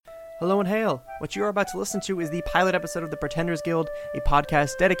Hello and hail! What you are about to listen to is the pilot episode of the Pretenders Guild, a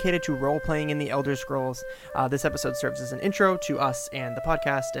podcast dedicated to role-playing in the Elder Scrolls. This episode serves as an intro to us and the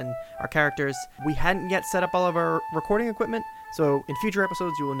podcast and our characters. We hadn't yet set up all of our recording equipment, so in future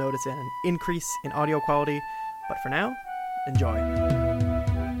episodes you will notice an increase in audio quality. But for now, enjoy.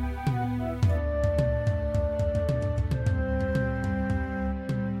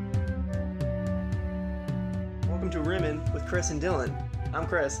 Welcome to Rimmin' with Chris and Dylan. I'm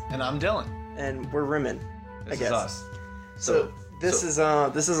Chris. And I'm Dylan. And we're Rimmin', I guess. This is us. So this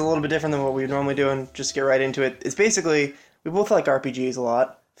is a little bit different than what we normally do, and just to get right into it. It's basically, we both like RPGs a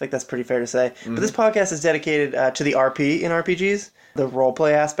lot. I think that's pretty fair to say. Mm-hmm. But this podcast is dedicated to the RP in RPGs, the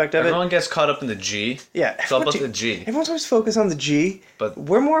roleplay aspect of Everyone gets caught up in the G. Yeah. It's all about the G. Everyone's always focused on the G, but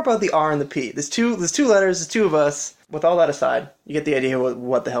we're more about the R and the P. There's two letters, there's two of us. With all that aside, you get the idea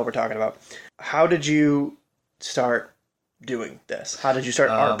what the hell we're talking about. How did you start doing this? How did you start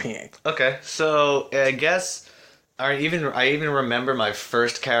RPing? Okay, so I guess I even remember my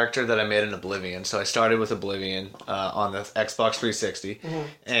first character that I made in Oblivion. So I started with Oblivion on the Xbox 360, mm-hmm.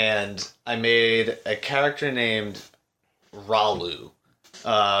 and I made a character named Ralu.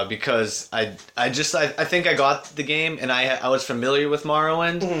 Because I think I got the game and I was familiar with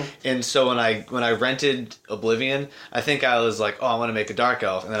Morrowind, mm-hmm. and so when I rented Oblivion, I think I was like, oh, I want to make a dark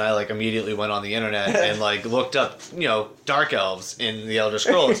elf, and then I like immediately went on the internet and like looked up dark elves in the Elder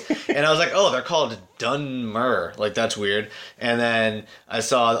Scrolls, and I was like, oh, they're called Dunmer, like that's weird. And then I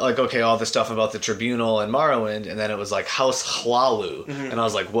saw like, okay, all the stuff about the Tribunal and Morrowind, and then it was like House Hlalu, mm-hmm. and I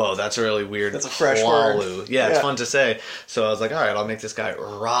was like, whoa, that's a really weird. That's a fresh Hlalu. Word. Yeah, it's fun to say. So I was like, all right, I'll make this guy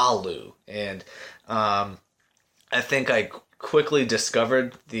Ralu, and I think I quickly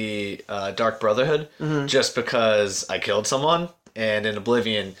discovered the Dark Brotherhood, mm-hmm. just because I killed someone, and in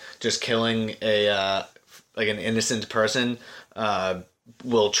Oblivion, just killing an innocent person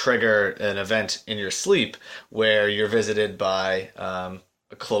will trigger an event in your sleep where you're visited by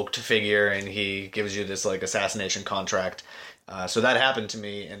a cloaked figure, and he gives you this like assassination contract. So that happened to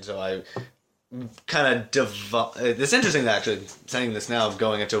me, and so I kind of it's interesting that actually saying this now,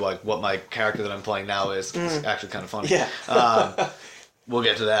 going into like what my character that I'm playing now is actually kind of funny. Yeah. We'll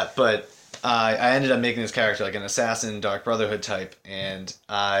get to that, but I ended up making this character like an assassin, Dark Brotherhood type, and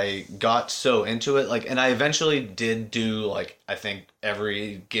I got so into it, like, and I eventually did do like I think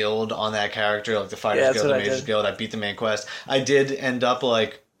every guild on that character, like the Fighters Guild, the Mages Guild. I beat the main quest. I did end up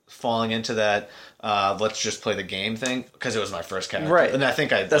like falling into that let's just play the game thing because it was my first character, right? And I think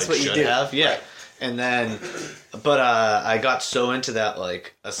that's what should have, yeah. Right. And then, but I got so into that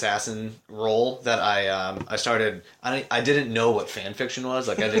like assassin role that I started. I didn't know what fan fiction was.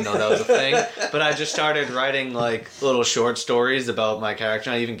 Like I didn't know that was a thing. But I just started writing like little short stories about my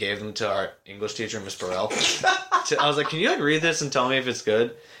character. I even gave them to our English teacher, Miss Burrell. I was like, "Can you like read this and tell me if it's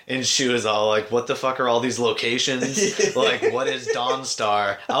good?" And she was all like, "What the fuck are all these locations? Like, what is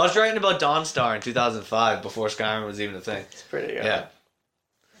Dawnstar?" I was writing about Dawnstar in 2005 before Skyrim was even a thing. It's pretty good. Yeah.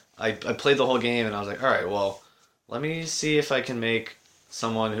 I played the whole game and I was like, all right, well, let me see if I can make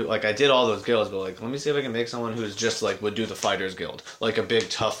someone who, like, I did all those guilds, but, like, let me see if I can make someone who's just, like, would do the Fighters Guild. Like, a big,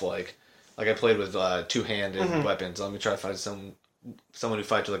 tough, like I played with two-handed mm-hmm. weapons. Let me try to find someone who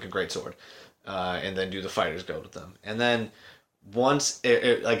fights with, like, a greatsword, and then do the Fighters Guild with them. And then once, I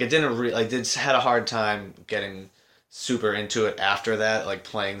had a hard time getting super into it after that, like,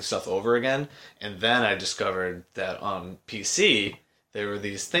 playing stuff over again. And then I discovered that on PC, there were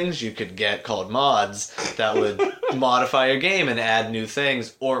these things you could get called mods that would modify your game and add new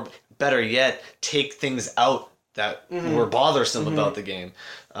things, or better yet, take things out that mm-hmm. were bothersome mm-hmm. about the game.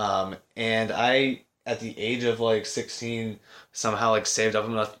 And I, at the age of like 16, somehow like saved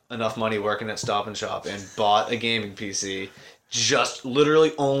up enough money working at Stop and Shop and bought a gaming PC just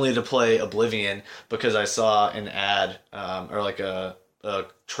literally only to play Oblivion because I saw an ad or like a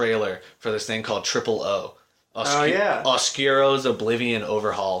trailer for this thing called Triple O. Oscuro's Oblivion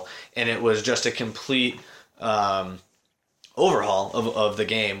Overhaul, and it was just a complete overhaul of the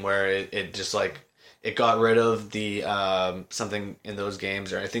game where it just like it got rid of the something in those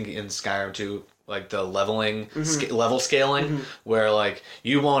games, or I think in Skyrim too, like the leveling mm-hmm. Level scaling, mm-hmm. where like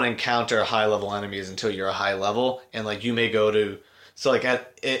you won't encounter high level enemies until you're a high level, and like you may go to like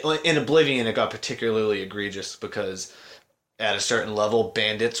in Oblivion it got particularly egregious because at a certain level,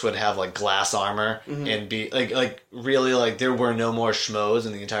 bandits would have like glass armor mm-hmm. and be like really like there were no more schmoes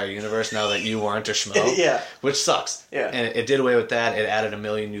in the entire universe now that you weren't a schmo. Yeah, which sucks. Yeah, and it did away with that. It added a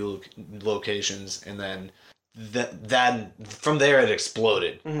million new locations, and then that from there it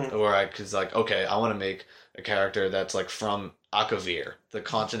exploded. Mm-hmm. Where I was like, okay, I want to make a character that's like from Akavir, the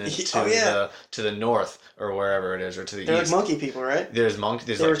continent to the north or wherever it is, or to the They're east. like monkey people, right? There's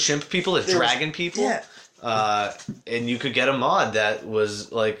like chimp people, there's dragon people. Yeah. And you could get a mod that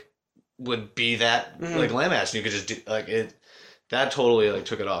was like would be that like landmass, and you could just do like it. That totally like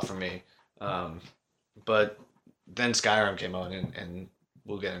took it off for me. But then Skyrim came out, and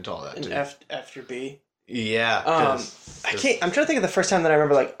we'll get into all that and too. After B. Yeah. I'm trying to think of the first time that I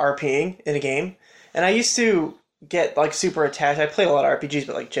remember like RPing in a game, and I used to get like super attached. I played a lot of RPGs,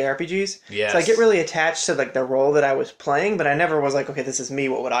 but like JRPGs. Yes. So I get really attached to like the role that I was playing, but I never was like, okay, this is me.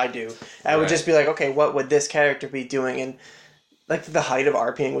 What would I do? I would just be like, okay, what would this character be doing? And like the height of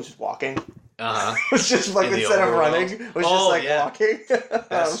RPing was just walking. It was just like instead of running, it was just like walking.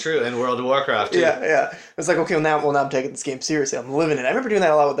 That's true. In World of Warcraft too. Yeah. It was like, okay, now I'm taking this game seriously. I'm living it. I remember doing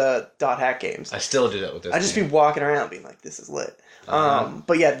that a lot with the dot hack games. I still do that with this. I just be walking around being like, this is lit.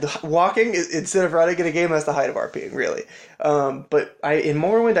 But yeah, the walking instead of running in a game, that's the height of RPing, really. But in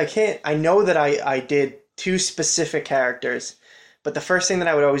Morrowind, I know that I did 2 specific characters, but the first thing that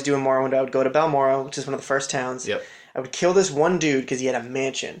I would always do in Morrowind, I would go to Balmoral, which is one of the first towns. Yep. I would kill this one dude because he had a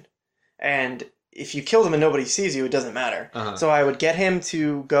mansion. And if you killed him and nobody sees you, it doesn't matter. So I would get him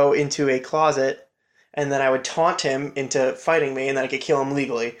to go into a closet, and then I would taunt him into fighting me, and then I could kill him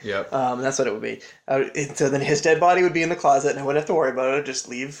legally. Yep. That's what it would be. So then his dead body would be in the closet, and I wouldn't have to worry about it. I'd just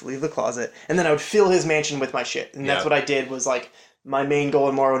leave the closet. And then I would fill his mansion with my shit. And that's what I did, was like, my main goal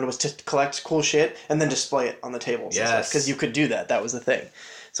in Morrowind was to collect cool shit and then display it on the tables. Yes. Because you could do that. That was the thing.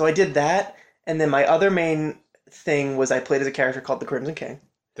 So I did that, and then my other main thing was I played as a character called the Crimson King.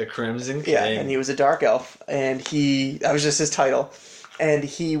 The Crimson King. Yeah, and he was a dark elf, and that was just his title, and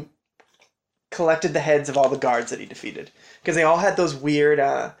he collected the heads of all the guards that he defeated, because they all had those weird,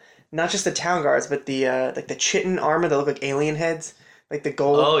 not just the town guards, but the like the chitin armor that looked like alien heads, like the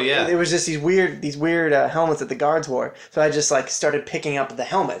gold. Oh yeah. It was just these weird helmets that the guards wore. So I just like started picking up the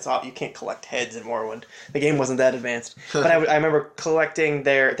helmets. Oh, you can't collect heads in Morrowind. The game wasn't that advanced, but I remember collecting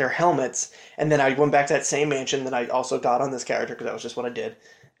their helmets, and then I went back to that same mansion that I also got on this character, because that was just what I did.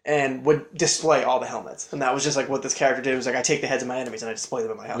 And would display all the helmets. And that was just like what this character did. It was like, I take the heads of my enemies and I display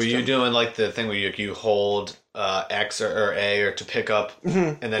them in my house. Were you doing like the thing where you hold X or A or to pick up,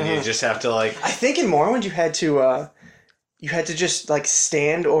 and then you just have to like... I think in Morrowind you had to just like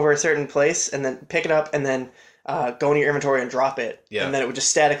stand over a certain place and then pick it up and then go into your inventory and drop it. Yeah. And then it would just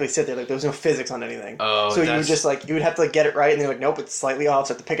statically sit there. Like there was no physics on anything. Oh, so you would just like, you would have to like get it right, and then like, nope, it's slightly off.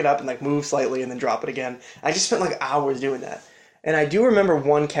 So I have to pick it up and like move slightly and then drop it again. I just spent like hours doing that. And I do remember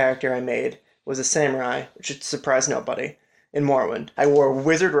one character I made was a samurai, which should surprise nobody, in Morrowind. I wore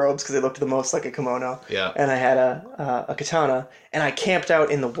wizard robes because they looked the most like a kimono. Yeah. And I had a katana, and I camped out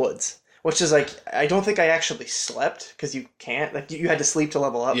in the woods, which is like, I don't think I actually slept, because you can't. Like, you had to sleep to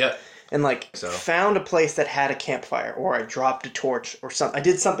level up. Yeah. And like, found a place that had a campfire, or I dropped a torch or something. I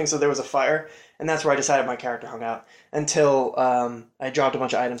did something so there was a fire, and that's where I decided my character hung out, until I dropped a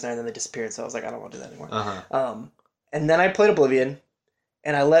bunch of items there and then they disappeared. So I was like, I don't want to do that anymore. And then I played Oblivion,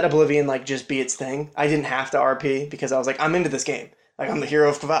 and I let Oblivion like just be its thing. I didn't have to RP, because I was like, I'm into this game. Like, I'm the hero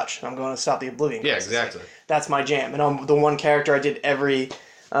of Kvatch. I'm going to stop the Oblivion. Yeah, exactly. Like, that's my jam. And I'm the one character I did every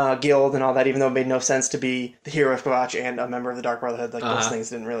guild and all that, even though it made no sense to be the hero of Kvatch and a member of the Dark Brotherhood. Like, those things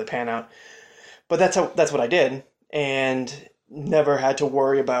didn't really pan out. But that's what I did, and never had to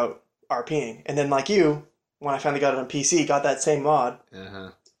worry about RPing. And then, like you, when I finally got it on PC, got that same mod,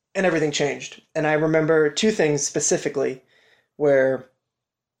 and everything changed. And I remember 2 things specifically where,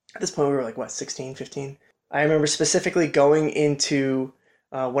 at this point we were like, 16, 15? I remember specifically going into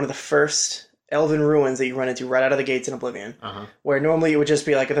one of the first elven ruins that you run into right out of the gates in Oblivion, where normally it would just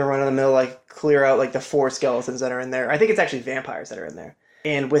be like the run-of-the-mill, like, clear out like the 4 skeletons that are in there. I think it's actually vampires that are in there.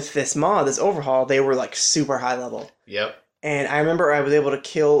 And with this mod, this overhaul, they were like super high level. Yep. And I remember I was able to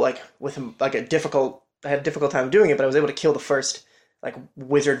kill, like, with like I had a difficult time doing it, but I was able to kill the first like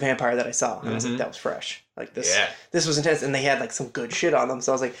wizard vampire that I saw. And I was like, that was fresh. Like this was intense. And they had like some good shit on them.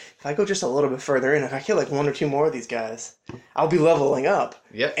 So I was like, if I go just a little bit further in, if I kill like 1 or 2 more of these guys, I'll be leveling up.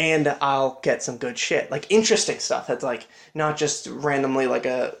 Yep. And I'll get some good shit. Like interesting stuff. That's like not just randomly like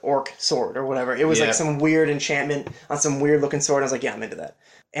a orc sword or whatever. It was like some weird enchantment on some weird looking sword. I was like, yeah, I'm into that.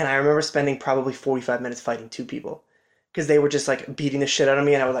 And I remember spending probably 45 minutes fighting 2 people. Because they were just like beating the shit out of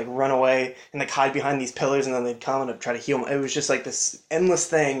me, and I would like run away and like hide behind these pillars, and then they'd come and I'd try to heal them. It was just like this endless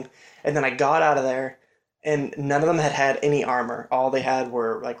thing. And then I got out of there, and none of them had any armor. All they had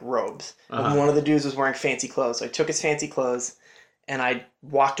were like robes. And one of the dudes was wearing fancy clothes. So I took his fancy clothes, and I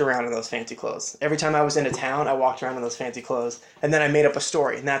walked around in those fancy clothes. Every time I was in a town, I walked around in those fancy clothes, and then I made up a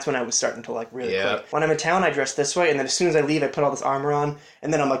story, and that's when I was starting to like really click. When I'm in town, I dress this way, and then as soon as I leave, I put all this armor on,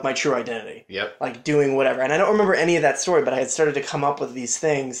 and then I'm like my true identity. Yep. Like doing whatever, and I don't remember any of that story, but I had started to come up with these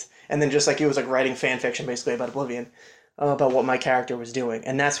things, and then just like it was like writing fan fiction basically about Oblivion, about what my character was doing,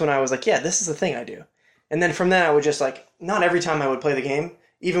 and that's when I was like, yeah, this is the thing I do. And then from then I would just like, not every time I would play the game,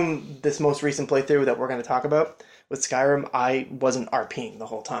 even this most recent playthrough that we're going to talk about with Skyrim, I wasn't RPing the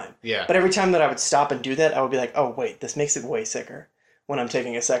whole time. Yeah. But every time that I would stop and do that, I would be like, oh wait, this makes it way sicker when I'm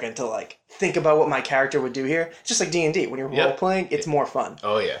taking a second to like think about what my character would do here. It's just like D&D. When you're role-playing, it's more fun.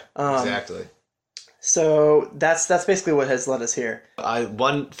 Oh yeah, exactly. So that's basically what has led us here.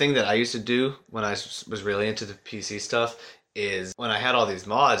 One thing that I used to do when I was really into the PC stuff is when I had all these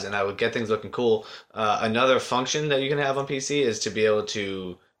mods and I would get things looking cool, another function that you can have on PC is to be able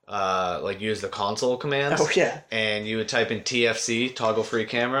to like use the console commands. Oh yeah. And you would type in TFC, toggle free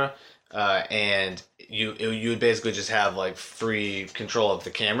camera, and you would basically just have like free control of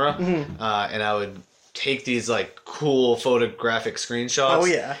the camera. And I would take these like cool photographic screenshots. Oh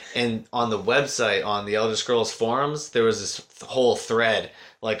yeah. And on the website, on the Elder Scrolls forums, there was this whole thread,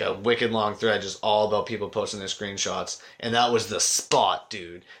 like a wicked long thread, just all about people posting their screenshots, and that was the spot,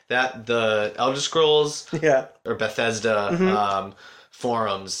 dude. That the Elder Scrolls, or Bethesda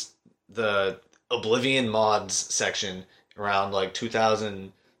forums, the Oblivion mods section around like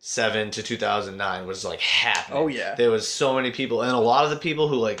 2007 to 2009 was like happening. Oh yeah, there was so many people, and a lot of the people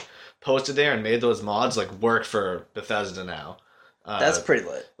who like posted there and made those mods like work for Bethesda now. That's pretty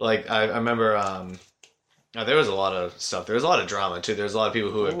lit. Like I remember. There was a lot of stuff. There was a lot of drama too. There was a lot of people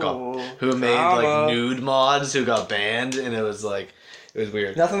who made like nude mods who got banned, and it was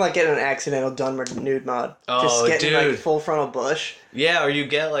weird. Nothing like getting an accidental Dunmer nude mod. Oh, just getting dude. like full frontal bush. Yeah, or you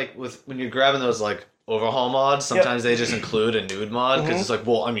get like when you're grabbing those like overhaul mods. Sometimes they just include a nude mod because it's like,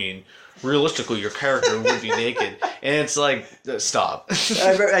 well, I mean, realistically, your character would be naked, and it's like, stop.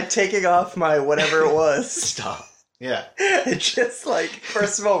 I'm taking off my whatever it was. Stop. Yeah. It's just like,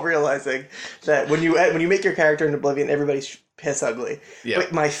 first of all, realizing that when you make your character in Oblivion, everybody's piss ugly. Yeah.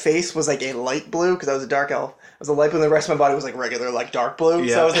 But my face was like a light blue because I was a dark elf. I was a light blue, and the rest of my body was like regular, like dark blue.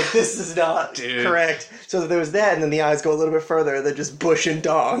 Yeah. So I was like, this is not correct. So there was that, and then the eyes go a little bit further, and then just bush and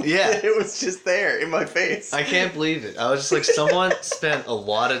dong. Yeah. It was just there in my face. I can't believe it. I was just like, someone spent a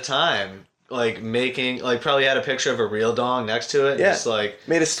lot of time like making, like probably had a picture of a real dong next to it. Yeah. And just like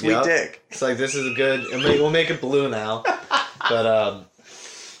made a sweet dick. It's like, this is a good, we'll make it blue now. But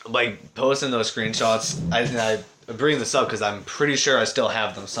like posting those screenshots, I bring this up because I'm pretty sure I still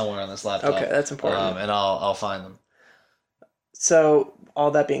have them somewhere on this laptop. Okay, that's important. And I'll find them. So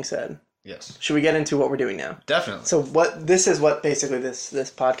all that being said, yes, should we get into what we're doing now? Definitely. So this is what basically this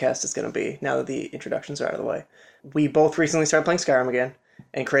podcast is going to be now that the introductions are out of the way. We both recently started playing Skyrim again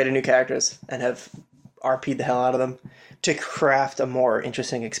and created new characters and have RP'd the hell out of them to craft a more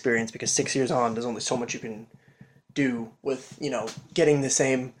interesting experience, because 6 years on, there's only so much you can do with, getting the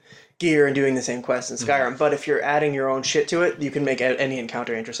same gear and doing the same quests in Skyrim. But if you're adding your own shit to it, you can make any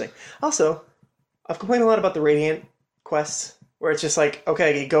encounter interesting. Also, I've complained a lot about the Radiant quests, where it's just like,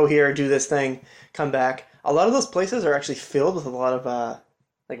 okay, go here, do this thing, come back. A lot of those places are actually filled with a lot of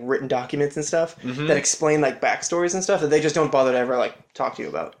like written documents and stuff that explain like backstories and stuff that they just don't bother to ever like talk to you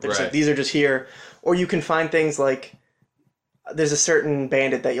about. They're just like, these are just here. Or you can find things like there's a certain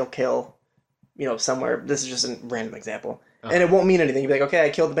bandit that you'll kill, somewhere. This is just a random example. And it won't mean anything. You'll be like, okay, I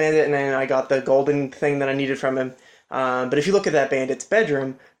killed the bandit and then I got the golden thing that I needed from him. But if you look at that bandit's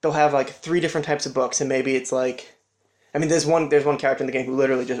bedroom, they'll have like 3 different types of books, and maybe it's like, I mean, there's one character in the game who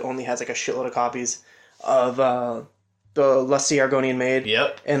literally just only has like a shitload of copies of the Lusty Argonian Maid,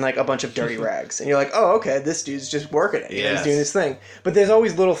 and like a bunch of dirty rags, and you're like, oh, okay, this dude's just working it. He's doing this thing. But there's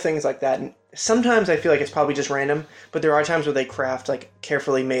always little things like that, and sometimes I feel like it's probably just random. But there are times where they craft like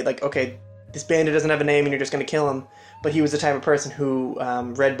carefully made, like, okay, this bandit doesn't have a name, and you're just going to kill him. But he was the type of person who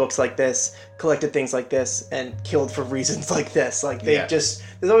read books like this, collected things like this, and killed for reasons like this. Like there's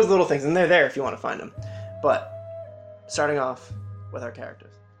always little things, and they're there if you want to find them. But starting off with our characters.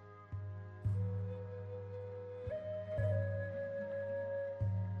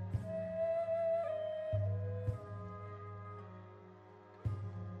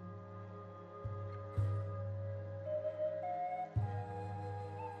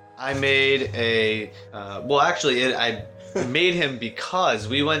 I made I made him because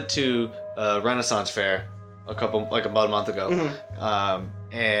we went to a Renaissance fair about a month ago,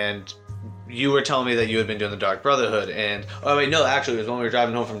 and you were telling me that you had been doing the Dark Brotherhood, and oh wait, no, actually, it was when we were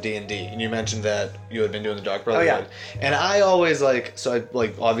driving home from D&D, and you mentioned that you had been doing the Dark Brotherhood. And I always so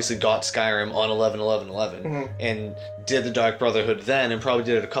I obviously got Skyrim on 11/11/11, and did the Dark Brotherhood then, and probably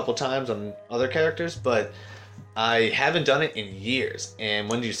did it a couple times on other characters, but I haven't done it in years. And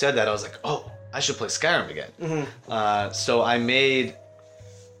when you said that, I was like, oh, I should play Skyrim again. So I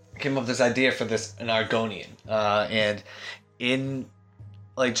came up with this idea for an Argonian, and in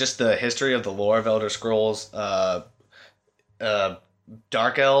just the history of the lore of Elder Scrolls,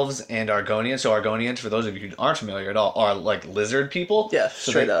 Dark Elves and Argonians. So Argonians, for those of you who aren't familiar at all, are like lizard people. Yeah,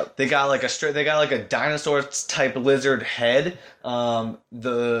 so straight up. They got like a dinosaur type lizard head.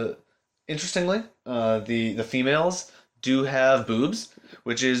 Interestingly, the females do have boobs,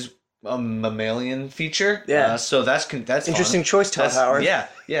 which is a mammalian feature. Yeah. So that's interesting fun. choice, Todd Howard. Yeah,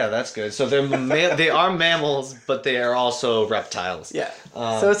 that's good. So they are mammals, but they are also reptiles. Yeah.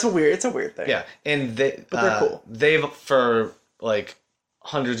 So it's a weird thing. Yeah, and but they're cool. They've for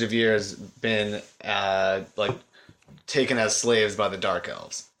hundreds of years been taken as slaves by the Dark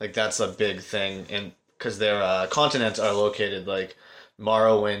Elves. That's a big thing, and because their continents are located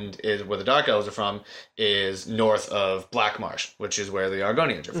Morrowind is where the Dark Elves are from, is north of Blackmarsh, which is where the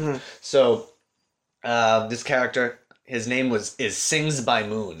Argonians are from. So this character, his name is Sings by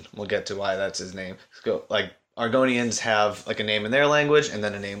Moon. We'll get to why that's his name. Argonians have a name in their language, and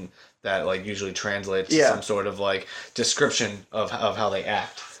then a name that usually translates to some sort of description of how they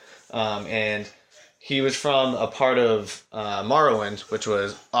act. And he was from a part of Morrowind, which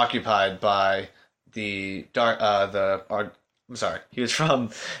was occupied by he was from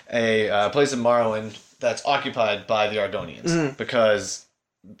a place in Morrowind that's occupied by the Argonians, because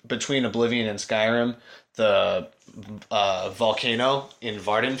between Oblivion and Skyrim, the volcano in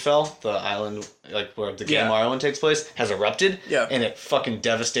Vardenfell, the island where the game Morrowind takes place, has erupted, and it fucking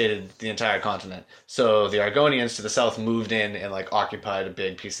devastated the entire continent. So the Argonians to the south moved in and occupied a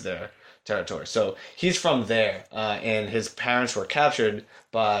big piece of their territory. So he's from there, and his parents were captured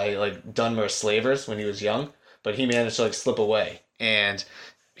by Dunmer slavers when he was young, but he managed to slip away, and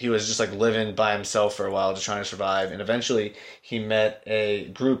he was just living by himself for a while, just trying to survive. And eventually he met a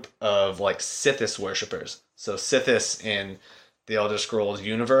group of Sithis worshippers. So Sithis in the Elder Scrolls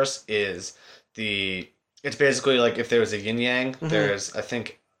universe it's basically if there was a yin yang, there's, I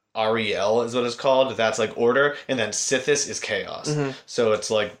think, Ariel is what it's called. That's order, and then Sithis is chaos. So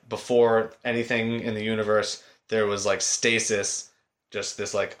it's before anything in the universe, there was stasis, just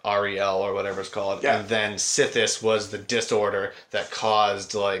this Ariel or whatever it's called, and then Sithis was the disorder that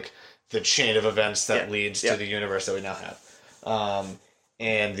caused the chain of events that leads to the universe that we now have.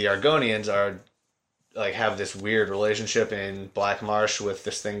 And the Argonians are have this weird relationship in Black Marsh with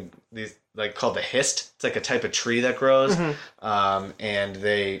this thing called the Hist. It's a type of tree that grows, and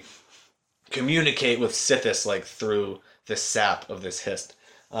they communicate with Sithis through the sap of this Hist.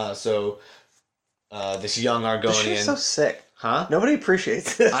 So this young Argonian. This shit's so sick. Huh? Nobody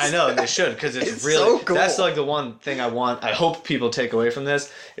appreciates this. I know, they should, because it's really so cool. That's the one thing I hope people take away from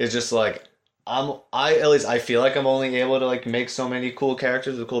this is just I feel like I'm only able to make so many cool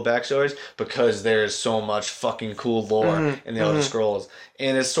characters with cool backstories because there's so much fucking cool lore in the Elder Scrolls,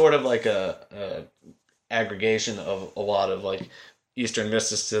 and it's sort of a aggregation of a lot of Eastern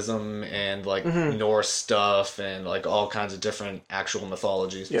mysticism and Norse stuff and all kinds of different actual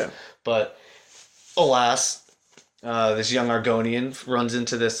mythologies. Yeah, but alas. This young Argonian runs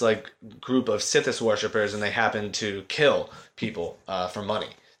into this group of Sithis worshippers, and they happen to kill people for money.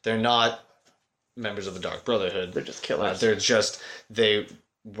 They're not members of the Dark Brotherhood. They're just killers. They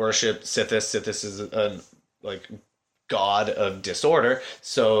worship Sithis. Sithis is a god of disorder,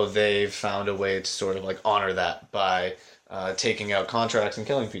 so they've found a way to sort of honor that by taking out contracts and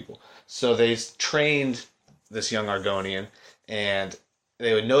killing people. So they trained this young Argonian, and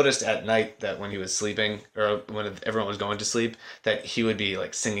they would notice at night that when he was sleeping, or when everyone was going to sleep, that he would be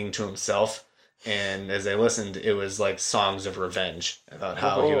singing to himself. And as they listened, it was songs of revenge about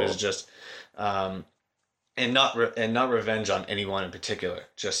how he was just, and not revenge on anyone in particular,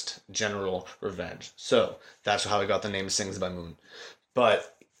 just general revenge. So that's how he got the name Sings by Moon.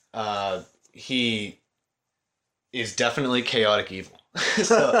 But he is definitely chaotic evil.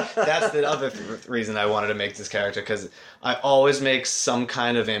 So that's the other reason I wanted to make this character, because I always make some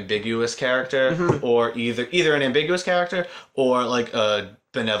kind of ambiguous character, or either an ambiguous character or a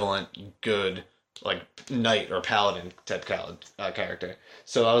benevolent, good like knight or paladin type character.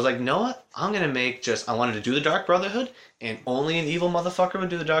 So I was like, no, what? I'm gonna make I wanted to do the Dark Brotherhood, and only an evil motherfucker would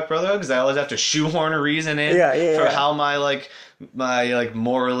do the Dark Brotherhood because I always have to shoehorn a reason in for how my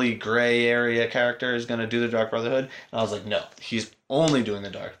morally gray area character is gonna do the Dark Brotherhood. And I was like, no, he's only doing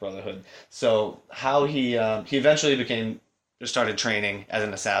the Dark Brotherhood. So how he eventually started training as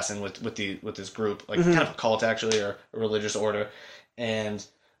an assassin with this group, like kind of a cult actually, or a religious order, and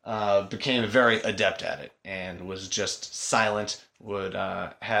became very adept at it, and was just silent,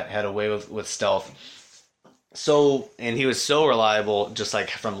 had a way with stealth. So, and he was so reliable, just like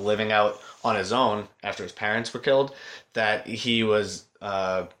from living out on his own after his parents were killed, that he was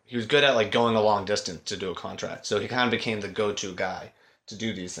good at like going a long distance to do a contract. So he kind of became the go-to guy to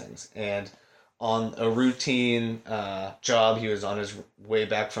do these things. And on a routine job, he was on his way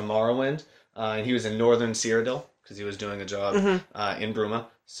back from Morrowind, and he was in northern Cyrodiil because he was doing a job in Bruma.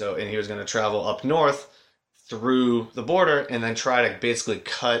 So, and he was going to travel up north through the border and then try to basically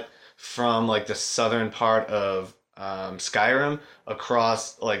cut from like the southern part of Skyrim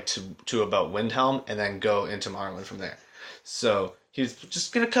across like to about Windhelm and then go into Morrowind from there. So he's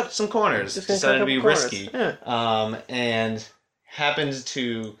just going to cut some corners. Decided to be risky. Yeah. And happened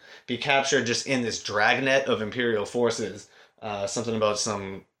to be captured just in this dragnet of Imperial forces. Something about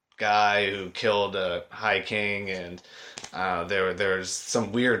some guy who killed a High King, and there's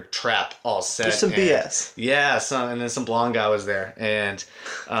some weird trap all set. There's some BS. Yeah, and then some blonde guy was there, and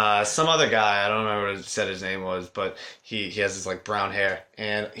some other guy, I don't remember what said his name was, but he has this like brown hair,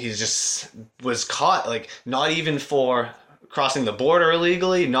 and he just was caught, like not even for crossing the border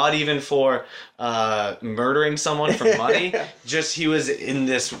illegally, not even for murdering someone for money. Just he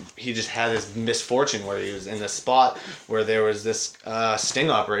just had this misfortune where he was in this spot where there was this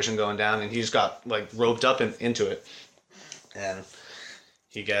sting operation going down, and he just got like roped up into it, and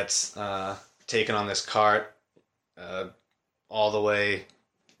he gets taken on this cart all the way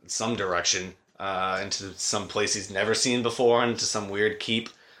in some direction into some place he's never seen before, into some weird keep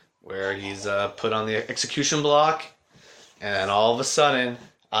where he's put on the execution block. And then all of a sudden,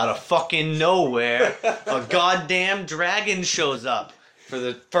 out of fucking nowhere, a goddamn dragon shows up for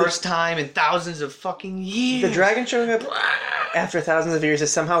the first time in thousands of fucking years. The dragon showing up after thousands of years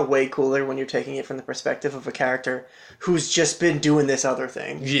is somehow way cooler when you're taking it from the perspective of a character who's just been doing this other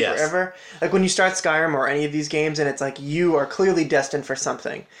thing forever. Like when you start Skyrim or any of these games and it's like you are clearly destined for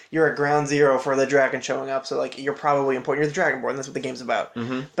something. You're at ground zero for the dragon showing up, so like you're probably important. You're the Dragonborn, that's what the game's about.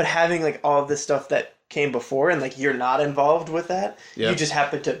 Mm-hmm. But having like all of this stuff that came before and like you're not involved with that, you just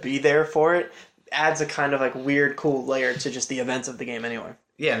happen to be there for it, adds a kind of like weird cool layer to just the events of the game anyway.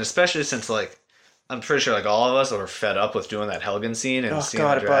 Yeah, and especially since like I'm pretty sure like all of us are fed up with doing that Helgen scene and seeing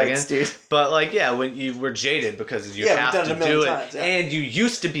the dragon. Bites, dude. But like when you were jaded because you have to do it times, and you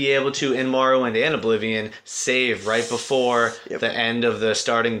used to be able to in Morrowind and Oblivion save right before the end of the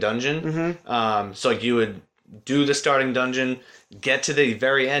starting dungeon. Mm-hmm. So like you would do the starting dungeon, get to the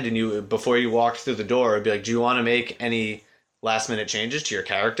very end, and you before you walked through the door, it'd be like, do you want to make any last minute changes to your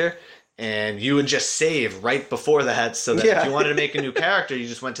character? And you would just save right before that, so that if you wanted to make a new character, you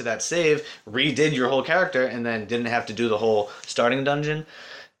just went to that save, redid your whole character, and then didn't have to do the whole starting dungeon.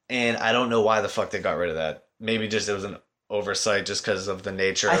 And I don't know why the fuck they got rid of that. Maybe just it was an oversight just because of the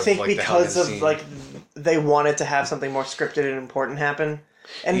nature of like the Helgen scene. I think because of like they wanted to have something more scripted and important happen.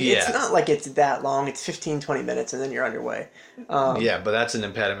 And it's not like it's that long. It's 15, 20 minutes, and then you're on your way. But that's an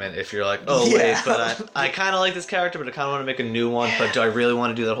impediment if you're like, wait, but I kind of like this character, but I kind of want to make a new one, but do I really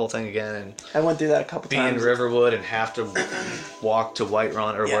want to do that whole thing again? And I went through that a couple times. Be in Riverwood and have to walk to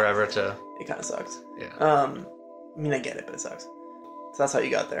Whiterun or wherever to... It kind of sucks. Yeah. I mean, I get it, but it sucks. So that's how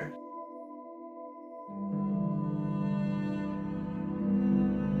you got there.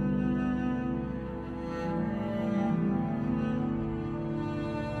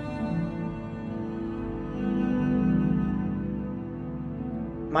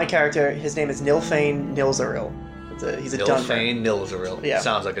 My character, his name is Nilfane Nilzaril. He's a Dunmer. Nilfane Nilzaril. Yeah.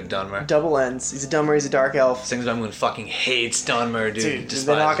 Sounds like a Dunmer. Double N's. He's a Dunmer, he's a dark elf. Sings about Moon fucking hates Dunmer, dude.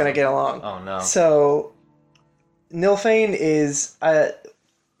 They're not going to get along. Oh, no. So, Nilfane is...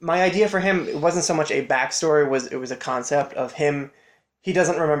 my idea for him, it wasn't so much a backstory, it was a concept of him... He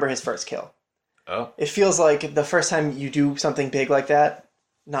doesn't remember his first kill. Oh. It feels like the first time you do something big like that,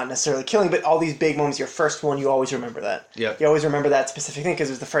 not necessarily killing, but all these big moments, your first one, you always remember that. Yeah. You always remember that specific thing because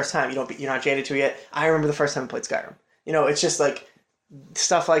it was the first time. You're not jaded to it yet. I remember the first time I played Skyrim. It's just like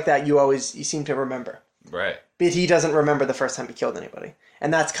stuff like that you seem to remember. Right. But he doesn't remember the first time he killed anybody.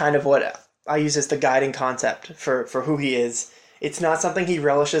 And that's kind of what I use as the guiding concept for who he is. It's not something he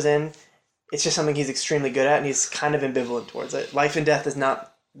relishes in. It's just something he's extremely good at, and he's kind of ambivalent towards it. Life and death is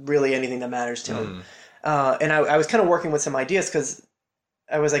not really anything that matters to him. And I was kind of working with some ideas because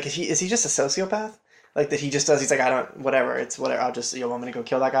I was like, is he just a sociopath? Like that he just does, he's like, I don't, whatever, it's whatever, I'll just, you want me to go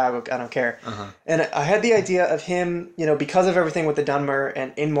kill that guy? I don't care. And I had the idea of him, because of everything with the Dunmer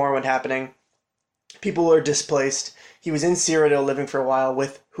and in Morrowind happening, people were displaced. He was in Cyrodiil living for a while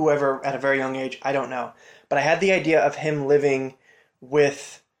with whoever at a very young age, I don't know. But I had the idea of him living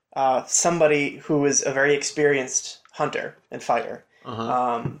with somebody who was a very experienced hunter and fighter.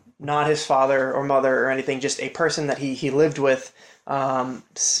 Not his father or mother or anything, just a person that he lived with,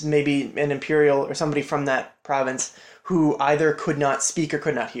 maybe an imperial or somebody from that province who either could not speak or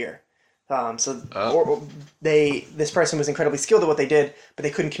could not hear. This person was incredibly skilled at what they did, but they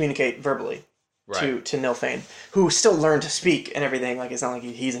couldn't communicate verbally to Nilfane, who still learned to speak and everything. Like, it's not like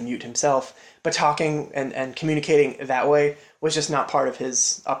he's a mute himself, but talking and communicating that way was just not part of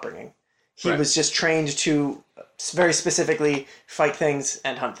his upbringing. He was just trained to very specifically fight things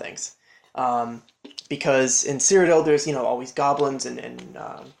and hunt things. Because in Cyrodiil, there's, always goblins and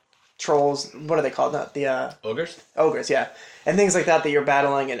trolls. What are they called? Not the ogres? Ogres, yeah. And things like that you're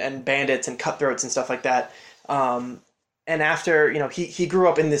battling, and bandits and cutthroats and stuff like that. And after, he grew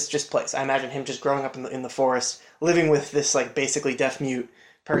up in this just place. I imagine him just growing up in the forest, living with this, like, basically deaf-mute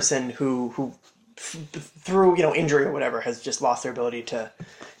person who through, injury or whatever, has just lost their ability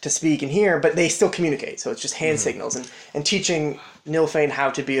to speak and hear, but they still communicate. So it's just hand signals and teaching Nilfane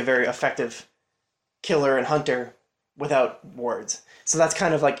how to be a very effective killer and hunter without words. So that's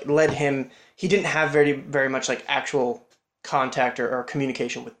kind of like led him, he didn't have very, very much like actual contact or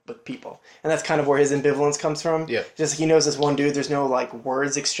communication with people. And that's kind of where his ambivalence comes from. Yeah. Just he knows this one dude, there's no like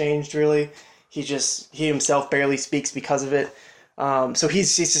words exchanged really. He himself barely speaks because of it. So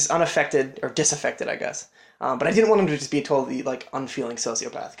he's just unaffected or disaffected, I guess. But I didn't want him to just be a totally like unfeeling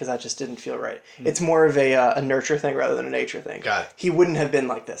sociopath because that just didn't feel right. It's more of a nurture thing rather than a nature thing. Got it. He wouldn't have been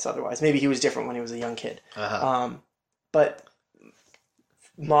like this otherwise. Maybe he was different when he was a young kid. But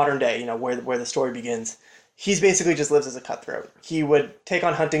modern day, where the story begins, he's basically just lives as a cutthroat. He would take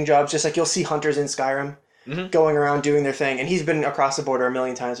on hunting jobs, just like you'll see hunters in Skyrim going around doing their thing. And he's been across the border a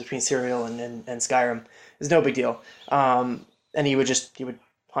million times between Cyrodiil and Skyrim. It's no big deal. And he would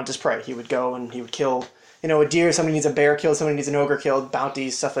hunt his prey. He would go and he would kill, a deer. Somebody needs a bear killed. Somebody needs an ogre killed.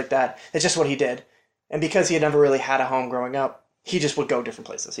 Bounties, stuff like that. It's just what he did. And because he had never really had a home growing up, he just would go different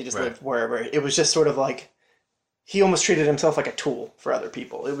places. He just lived wherever. It was just sort of like, he almost treated himself like a tool for other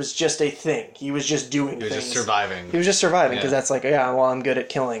people. It was just a thing. He was just doing things. He was just surviving. He was just surviving because that's like, I'm good at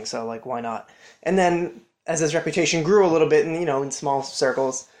killing, so like, why not? And then as his reputation grew a little bit, and in small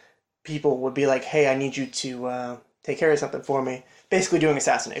circles, people would be like, hey, I need you to take care of something for me. Basically doing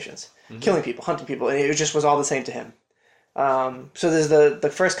assassinations, killing people, hunting people, and it just was all the same to him. So there's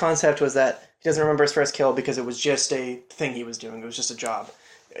the first concept was that he doesn't remember his first kill because it was just a thing he was doing. It was just a job,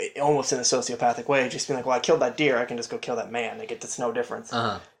 almost in a sociopathic way. Just being like, well, I killed that deer, I can just go kill that man. Like, it's no difference.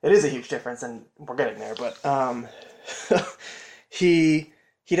 It is a huge difference, and we're getting there. But he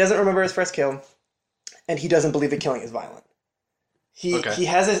doesn't remember his first kill, and he doesn't believe that killing is violent. He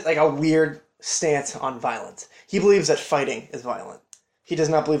has a weird stance on violence. He believes that fighting is violent. He does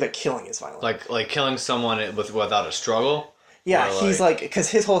not believe that killing is violent. Like killing someone without a struggle? Yeah, he's like,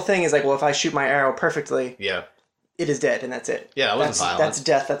 because his whole thing is like, well, if I shoot my arrow perfectly, it is dead, and that's it. Yeah, that wasn't violent. That's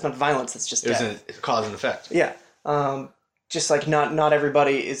death. That's not violence. That's just death. It's a cause and effect. Yeah. Just like not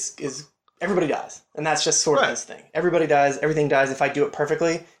everybody is everybody dies, and that's just sort of his thing. Everybody dies. Everything dies. If I do it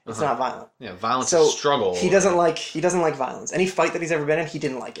perfectly, it's not violent. Yeah, violence is struggle. He doesn't like violence. Any fight that he's ever been in, he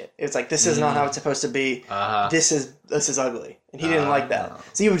didn't like it. It's like, this is not how it's supposed to be. This is ugly, and he didn't like that.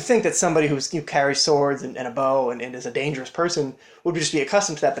 So you would think that somebody who carries swords and a bow and is a dangerous person would just be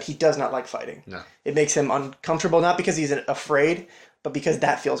accustomed to that, but he does not like fighting. No, it makes him uncomfortable, not because he's afraid, but because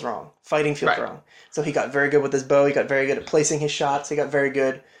that feels wrong. Fighting feels wrong. So he got very good with his bow. He got very good at placing his shots. He got very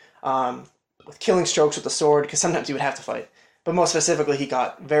good with killing strokes with the sword, because sometimes he would have to fight. But most specifically, he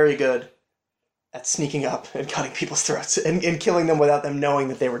got very good at sneaking up and cutting people's throats and killing them without them knowing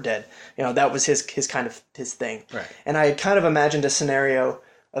that they were dead. That was his kind of his thing. Right. And I had kind of imagined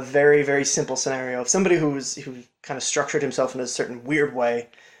a very, very simple scenario of somebody who kind of structured himself in a certain weird way,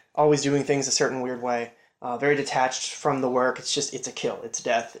 always doing things a certain weird way, very detached from the work. It's a kill. It's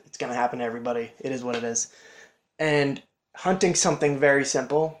death. It's going to happen to everybody. It is what it is. And hunting something very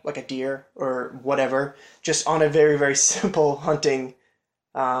simple, like a deer or whatever, just on a very, very simple hunting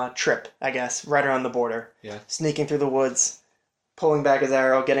trip, I guess, right around the border. Yeah. Sneaking through the woods, pulling back his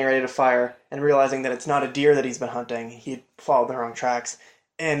arrow, getting ready to fire, and realizing that it's not a deer that he's been hunting. He followed the wrong tracks,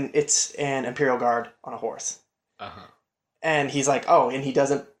 and it's an Imperial Guard on a horse. And he's like, and he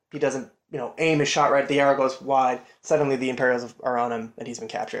doesn't he doesn't, aim his shot right, the arrow goes wide, suddenly the Imperials are on him, and he's been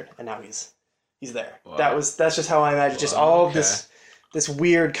captured, and now he's there. Wow. That's just how I imagine just all of this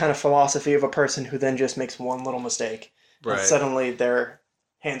weird kind of philosophy of a person who then just makes one little mistake. Right. And suddenly their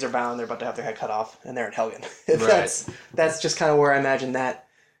hands are bound, they're about to have their head cut off, and they're in Helgen. Right. That's just kind of where I imagine that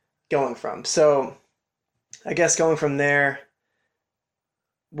going from. So I guess going from there,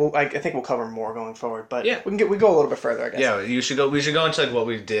 I think we'll cover more going forward, but yeah, we go a little bit further, I guess. Yeah, we should go into like what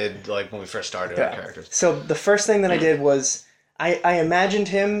we did like when we first started our characters. So the first thing that I did was I imagined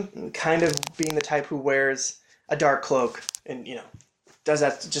him kind of being the type who wears a dark cloak and does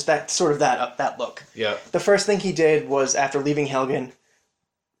that just that sort of that look. Yeah. The first thing he did was after leaving Helgen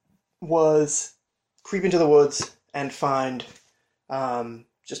was creep into the woods and find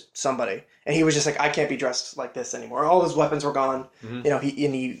just somebody. And he was just like, I can't be dressed like this anymore. All his weapons were gone.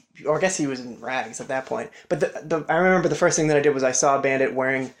 Mm-hmm. Or I guess he was in rags at that point. But I remember the first thing that I did was I saw a bandit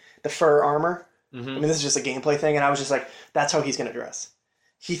wearing the fur armor. Mm-hmm. I mean, this is just a gameplay thing, and I was just like, that's how he's going to dress.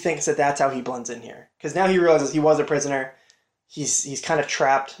 He thinks that that's how he blends in here. Because now he realizes he was a prisoner. He's kind of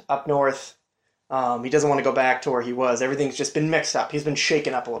trapped up north. He doesn't want to go back to where he was. Everything's just been mixed up. He's been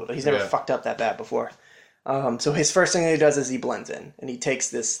shaken up a little bit. He's never fucked up that bad before. So his first thing that he does is he blends in, and he takes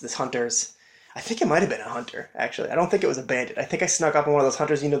this hunter's. I think it might have been a hunter, actually. I don't think it was a bandit. I think I snuck up on one of those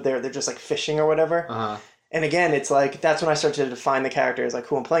hunters. They're just like fishing or whatever. Uh-huh. And again, it's like that's when I started to define the character as like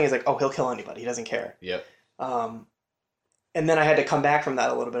who I'm playing. Is like, oh, he'll kill anybody. He doesn't care. Yep. And then I had to come back from that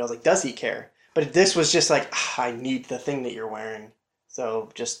a little bit. I was like, does he care? But this was just like, I need the thing that you're wearing. So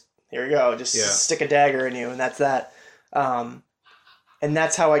just here you go. Just stick a dagger in you, and that's that. And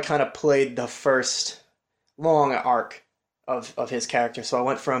that's how I kind of played the first long arc of his character. So I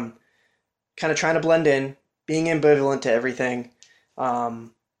went from kind of trying to blend in, being ambivalent to everything,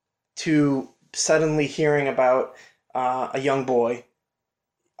 to suddenly hearing about a young boy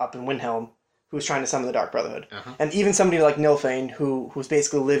up in Windhelm who was trying to summon the Dark Brotherhood. Uh-huh. And even somebody like Nilfane, who's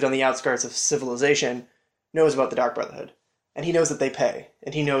basically lived on the outskirts of civilization, knows about the Dark Brotherhood. And he knows that they pay.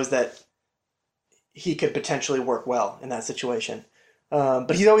 And he knows that he could potentially work well in that situation.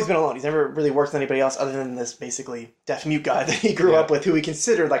 But he's always been alone. He's never really worked with anybody else other than this basically deaf-mute guy that he grew up with, who he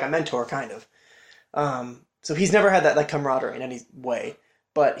considered like a mentor, kind of. So he's never had that like camaraderie in any way.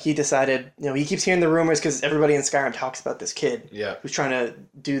 But he decided, he keeps hearing the rumors because everybody in Skyrim talks about this kid who's trying to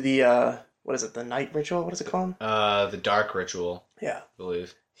do the, what is it, the night ritual? What is it called? The dark ritual. Yeah. I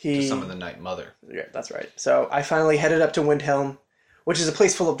believe. To summon the Night Mother. Yeah, that's right. So I finally headed up to Windhelm, which is a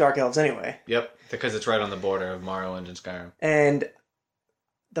place full of dark elves anyway. Yep, because it's right on the border of Morrowind and Skyrim. And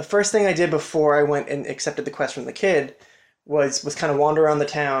the first thing I did before I went and accepted the quest from the kid was kind of wander around the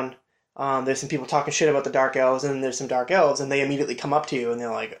town. There's some people talking shit about the dark elves, and there's some dark elves, and they immediately come up to you, and they're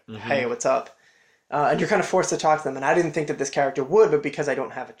like, hey, what's up? And you're kind of forced to talk to them, and I didn't think that this character would, but because I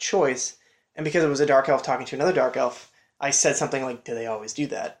don't have a choice, and because it was a dark elf talking to another dark elf, I said something like, do they always do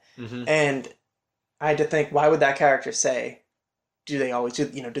that? Mm-hmm. And I had to think, why would that character say, do they always do,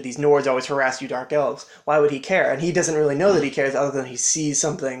 do these Nords always harass you dark elves? Why would he care? And he doesn't really know that he cares other than he sees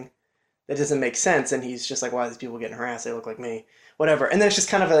something that doesn't make sense, and he's just like, why are these people getting harassed? They look like me. Whatever. And then it's just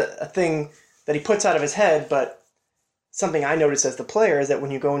kind of a thing that he puts out of his head, but something I noticed as the player is that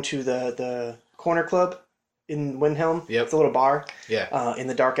when you go into the corner club in Windhelm, it's a little bar in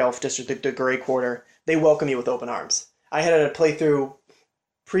the Dark Elf district, the Grey Quarter, they welcome you with open arms. I had a playthrough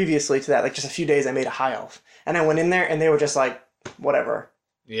previously to that, like just a few days, I made a high elf. And I went in there, and they were just like, whatever.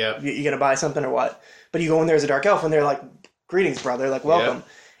 Yeah. You gonna buy something or what? But you go in there as a dark elf, and they're like, greetings, brother, like, welcome. Yep.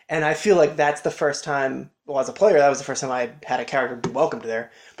 And I feel like that's the first time, well, as a player, that was the first time I had a character be welcomed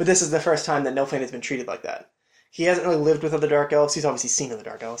there. But this is the first time that Nilfane has been treated like that. He hasn't really lived with other dark elves. He's obviously seen other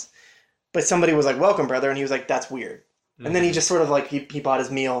dark elves. But somebody was like, welcome, brother. And he was like, that's weird. Mm-hmm. And then he just sort of like, he bought his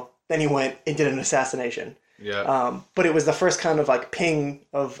meal. Then he went and did an assassination. Yeah. But it was the first kind of like ping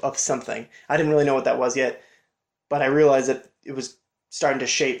of something. I didn't really know what that was yet. But I realized that it was starting to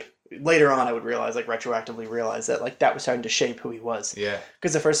shape. Later on, I would realize, like retroactively realize that like that was starting to shape who he was. Yeah.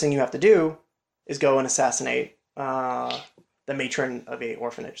 Because the first thing you have to do is go and assassinate the matron of a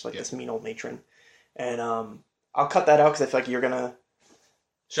orphanage, like this mean old matron. And I'll cut that out because I feel like you're gonna.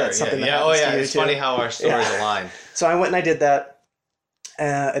 Sure. Yeah. It's funny how our stories align. So I went and I did that.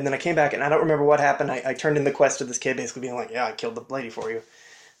 And then I came back, and I don't remember what happened. I turned in the quest to this kid, basically being like, yeah, I killed the lady for you.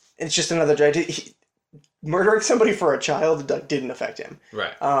 And it's just another... murdering somebody for a child didn't affect him.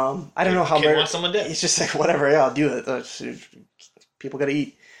 Right. I don't know how... Kid wants someone dead. He's just like, whatever, yeah, I'll do it. People gotta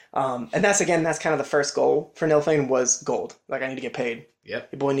eat. And that's kind of the first goal for Nilfane was gold. Like, I need to get paid. Yep.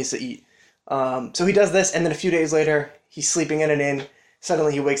 The boy needs to eat. So he does this, and then a few days later, he's sleeping in an inn.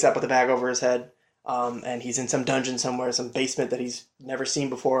 Suddenly he wakes up with a bag over his head. and he's in some dungeon somewhere, some basement that he's never seen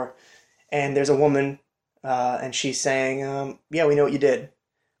before. And there's a woman, and she's saying, yeah, we know what you did.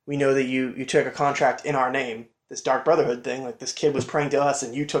 We know that you took a contract in our name, this Dark Brotherhood thing. Like, this kid was praying to us,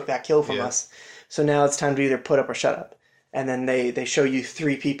 and you took that kill from us. So now it's time to either put up or shut up. And then they show you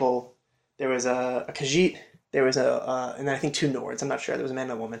three people. There was a Khajiit, there was and then I think two Nords. I'm not sure. There was a man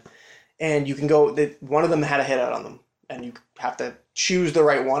and a woman. And you can go, one of them had a hit out on them. And you have to choose the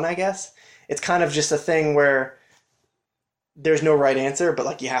right one, I guess. It's kind of just a thing where there's no right answer, but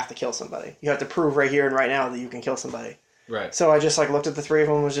like you have to kill somebody. You have to prove right here and right now that you can kill somebody. Right. So I just like looked at the three of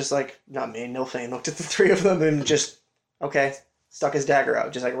them and was just like, not me, Nilfane, looked at the three of them and just, okay, stuck his dagger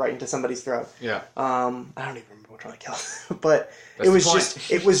out, just like right into somebody's throat. Yeah. I don't even remember which one I killed, but it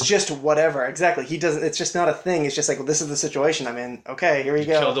was just whatever. Exactly. He doesn't. It's just not a thing. It's just like, well, this is the situation I'm in. Okay, here we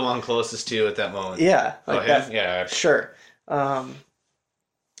go. Killed the one closest to you at that moment. Yeah. Like that. Yeah. Sure. And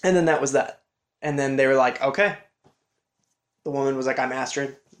then that was that. And then they were like, okay. The woman was like, I'm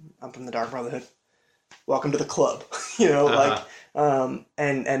Astrid. I'm from the Dark Brotherhood. Welcome to the club. And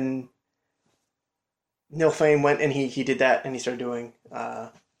Nilfane went and he did that, and he started doing,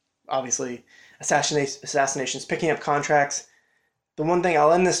 obviously, assassinations, picking up contracts. The one thing,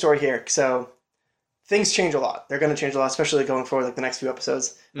 I'll end this story here. So things change a lot. They're going to change a lot, especially going forward, like the next few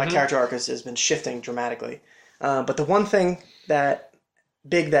episodes. My character arc has been shifting dramatically. But the one thing that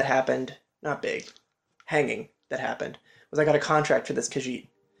happened, not big, hanging that happened, was I got a contract for this Khajiit.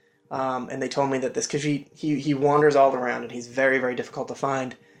 And they told me that this Khajiit, he wanders all around, and he's very, very difficult to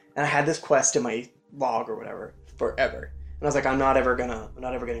find. And I had this quest in my log or whatever forever. And I was like, I'm not ever gonna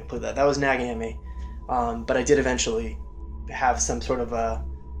complete that. That was nagging at me. But I did eventually have some sort of a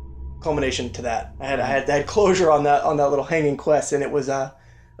culmination to that. I had closure on that little hanging quest, and it was a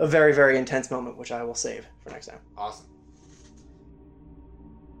very, very intense moment, which I will save for next time. Awesome.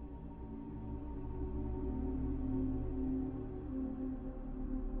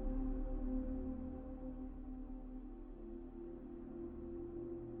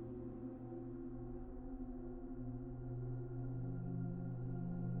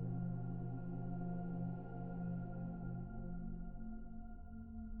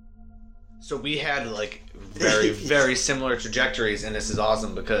 So we had like very, very similar trajectories, and this is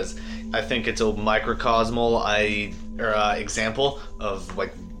awesome because I think it's a microcosmal example of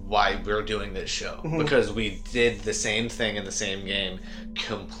like why we're doing this show, because we did the same thing in the same game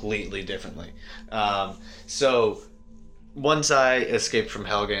completely differently. So once I escaped from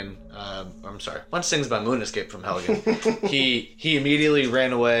Helgen, once Sings by Moon escaped from Helgen, he immediately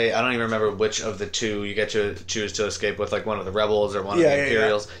ran away. I don't even remember which of the two you get to choose to escape with, like one of the rebels or one of the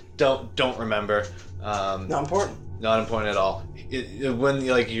Imperials. Don't remember. Not important. Not important at all. When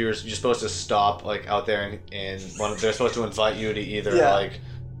like you're supposed to stop like out there and they're supposed to invite you to either like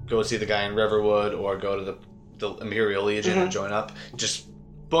go see the guy in Riverwood or go to the Imperial Legion and join up. Just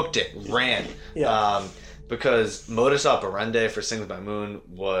booked it, ran. Yeah. Because modus operandi for Sings by Moon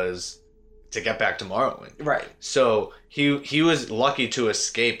was to get back to Morrowind. Right. So he was lucky to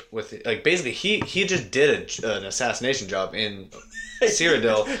escape with, like, basically he just did an assassination job in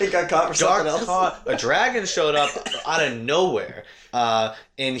Cyrodiil. He got caught for something else. A dragon showed up out of nowhere,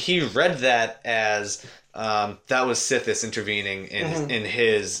 and he read that as that was Sithis intervening in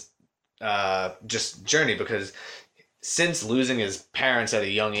his just journey, because since losing his parents at a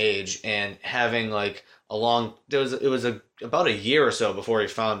young age and having like it was about a year or so before he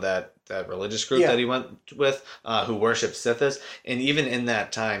found that religious group that he went with, who worshipped Sithis, and even in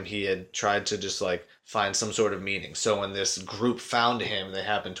that time he had tried to just like find some sort of meaning. So when this group found him and they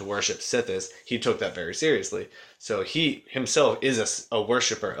happened to worship Sithis, he took that very seriously. So he himself is a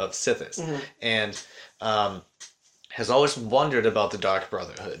worshipper of Sithis, and has always wondered about the Dark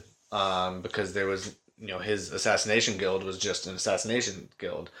Brotherhood, because there was, his assassination guild was just an assassination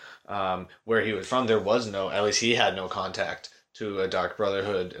guild. Where he was from, there was at least he had no contact to a Dark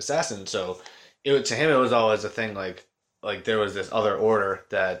Brotherhood assassin. So to him, it was always a thing like there was this other order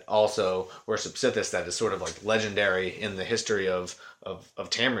that also worshipped Sithis that is sort of like legendary in the history of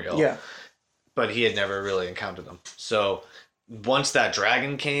Tamriel. Yeah. But he had never really encountered them. So once that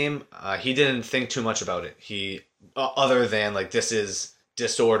dragon came, he didn't think too much about it. He, other than like, this is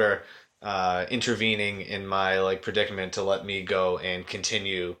disorder intervening in my like predicament to let me go and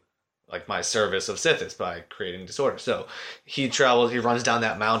continue like my service of Sithis by creating disorder. So he runs down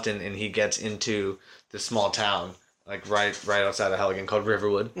that mountain, and he gets into this small town like right outside of Helgen called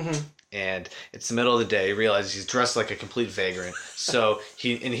Riverwood. And it's the middle of the day. He realizes he's dressed like a complete vagrant. So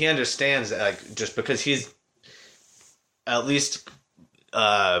he understands that, like, just because he's at least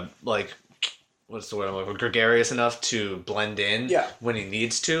like what's the word I'm looking for? Gregarious enough to blend in when he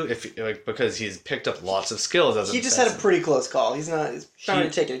needs to, because he's picked up lots of skills as he just had a pretty close call. He's not really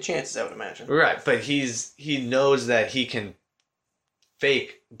taking chances, I would imagine. Right, but he knows that he can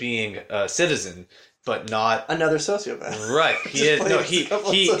fake being a citizen, but not another sociopath. Right, he is a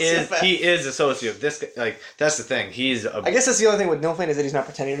sociopath. This guy, like, that's the thing. I guess that's the other thing with Nilfgaard is that he's not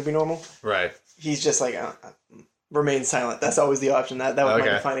pretending to be normal. Right. He's just like remain silent. That's always the option. That was my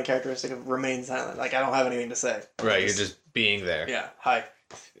defining characteristic of remain silent. Like, I don't have anything to say. Right, you're just being there. Yeah. Hi.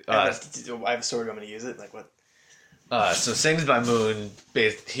 I have a sword. I'm going to use it. Like, what? So Sings by Moon,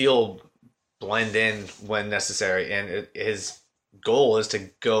 he'll blend in when necessary, and his goal is to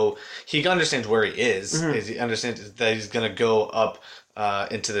go. He understands where he is. Mm-hmm. He understands that he's going to go up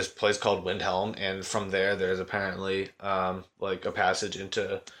into this place called Windhelm, and from there's apparently like a passage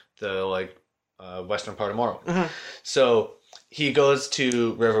into the western part of Morrowind. Mm-hmm. So he goes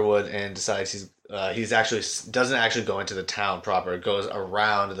to Riverwood and decides he's actually doesn't actually go into the town proper. It goes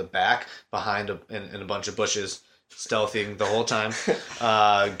around the back behind in a bunch of bushes, stealthing the whole time.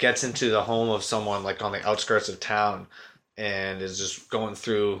 Gets into the home of someone like on the outskirts of town, and is just going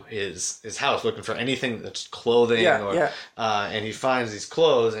through his house looking for anything that's clothing. And he finds these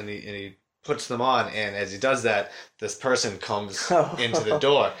clothes and he puts them on, and as he does that, this person comes into the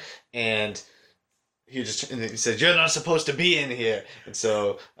door, and he says, "You're not supposed to be in here." And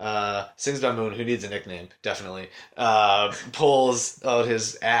so Sings by Moon, who needs a nickname, definitely, pulls out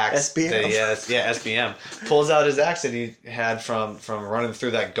his axe. SBM. SBM. Pulls out his axe that he had from running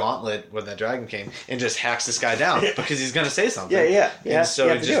through that gauntlet when that dragon came, and just hacks this guy down because he's going to say something. Yeah. And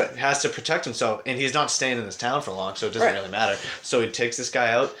so he just has to protect himself, and he's not staying in this town for long, so it doesn't really matter. So he takes this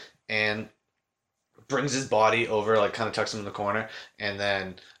guy out and brings his body over, like kind of tucks him in the corner, and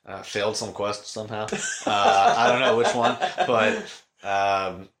then failed some quest somehow. I don't know which one, but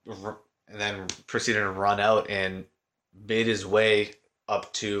and then proceeded to run out and made his way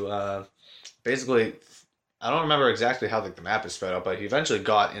up to basically, I don't remember exactly how the map is spread out, but he eventually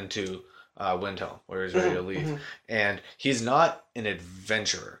got into Windhelm, where he's ready to leave. Mm-hmm. And he's not an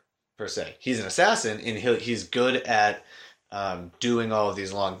adventurer per se. He's an assassin, and he's good at doing all of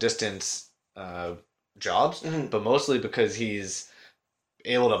these long distance jobs, mm-hmm. but mostly because he's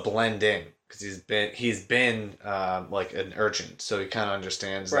able to blend in, because he's been like an urchin, so he kind of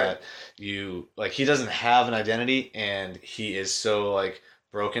understands that he doesn't have an identity, and he is so like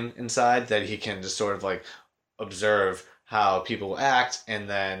broken inside that he can just sort of like observe how people act and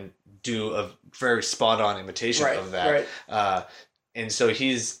then do a very spot on imitation of that. And so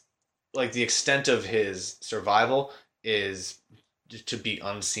he's like, the extent of his survival is to be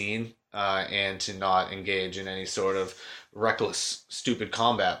unseen and to not engage in any sort of reckless, stupid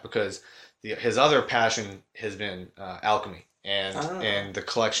combat, because his other passion has been alchemy and the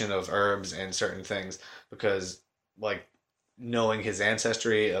collection of herbs and certain things, because like knowing his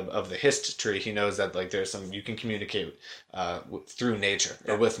ancestry of the hist tree, he knows that like there's some you can communicate through nature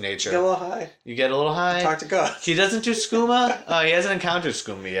or with nature. You get a little high. Talk to God. He doesn't do skooma. He hasn't encountered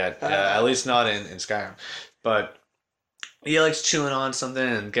skooma yet, at least not in Skyrim, but he likes chewing on something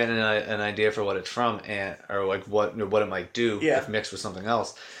and getting an idea for what it's from, or like what it might do if mixed with something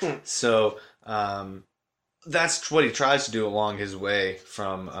else. So that's what he tries to do along his way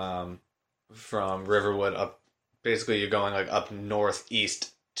from Riverwood up. Basically, you're going like up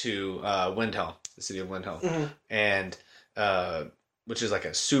northeast to Windhelm, the city of Windhelm, mm-hmm. and which is like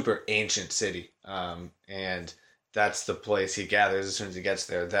a super ancient city. And that's the place he gathers as soon as he gets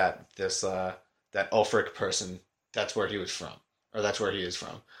there. That Ulfric person. That's where he was from, or that's where he is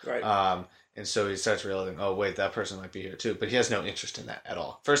from. Right. And so he starts realizing, oh wait, that person might be here too. But he has no interest in that at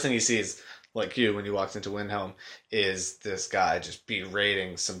all. First thing he sees, like you, when you walked into Windhelm, is this guy just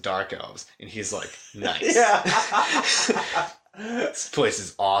berating some dark elves, and he's like, nice. This place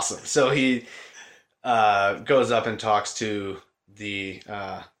is awesome. So he goes up and talks to the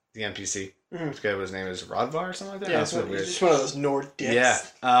NPC. Mm-hmm. I forget what his name is, Rodvar or something like that. Yeah, he's just one of those Nord dicks.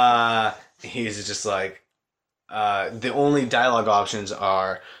 Yeah. He's just like, the only dialogue options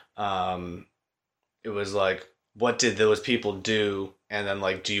are, it was like, what did those people do? And then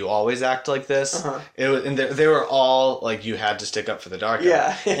like, do you always act like this? Uh-huh. And they were all like, you had to stick up for the dark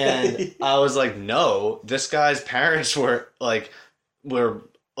elf. And I was like, no, this guy's parents were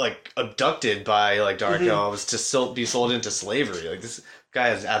abducted by like dark mm-hmm. elves to be sold into slavery. Like, this guy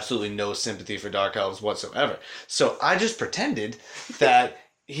has absolutely no sympathy for dark elves whatsoever. So I just pretended that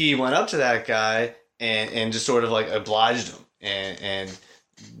he went up to that guy and just sort of like obliged him, and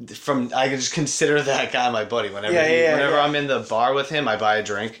I can just consider that guy my buddy. Whenever I'm in the bar with him, I buy a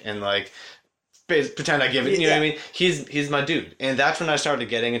drink and like pretend I give it. You know what I mean? He's my dude, and that's when I started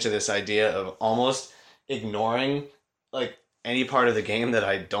getting into this idea of almost ignoring like any part of the game that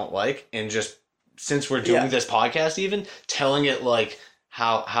I don't like, and just since we're doing this podcast, even telling it like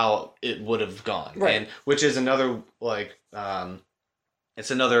how it would have gone, right? And which is another like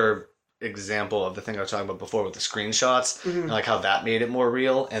it's another example of the thing I was talking about before with the screenshots and like how that made it more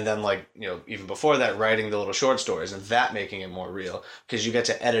real, and then like, you know, even before that, writing the little short stories and that making it more real, because you get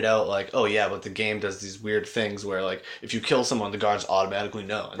to edit out like, oh yeah, but the game does these weird things where like if you kill someone the guards automatically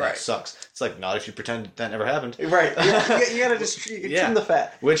know, and that sucks. It's like, not if you pretend that never happened, right? You gotta just trim the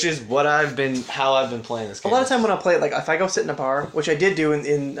fat, which is what how I've been playing this game. A lot of time when I play it, like if I go sit in a bar, which I did do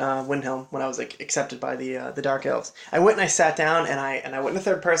in Windhelm when I was like accepted by the Dark Elves, I went and I sat down and I went in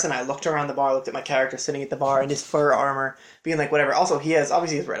third person. I looked around the bar, looked at my character sitting at the bar in his fur armor, being like whatever. Also, he has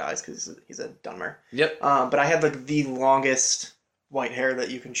red eyes because he's a Dunmer. Yep. But I had like the longest white hair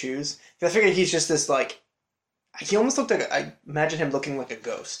that you can choose. Because I figured he's just this like, he almost looked like, I imagine him looking like a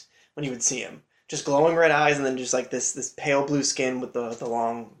ghost when you would see him. Just glowing red eyes and then just like this pale blue skin with the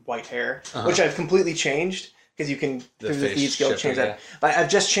long white hair, which I've completely changed. Because you can, through the Thieves Guild, change that. But I've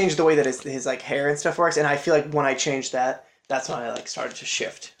just changed the way that his like hair and stuff works, and I feel like when I changed that, that's when I like started to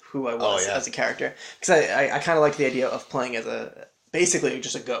shift who I was as a character. Because I kind of like the idea of playing as basically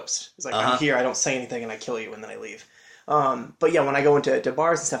just a ghost. It's like, I'm here, I don't say anything, and I kill you, and then I leave. But yeah, when I go into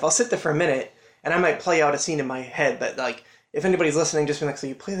bars and stuff, I'll sit there for a minute, and I might play out a scene in my head, but like, if anybody's listening, just be like, so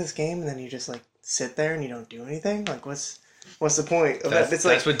you play this game, and then you just like sit there and you don't do anything? Like, what's the point of that? It's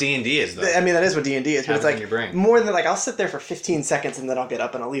like, that's what D&D is, though. I mean, that is what D&D is, but it's like your brain. More than like, I'll sit there for 15 seconds and then I'll get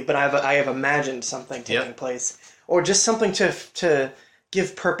up and I'll leave, but I have imagined something taking place, or just something to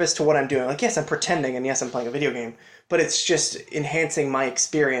give purpose to what I'm doing. Like, yes, I'm pretending, and yes, I'm playing a video game, but it's just enhancing my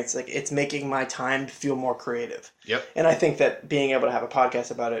experience. Like, it's making my time feel more creative. Yep. And I think that being able to have a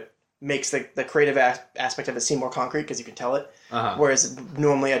podcast about it makes the creative aspect of it seem more concrete, because you can tell it. Whereas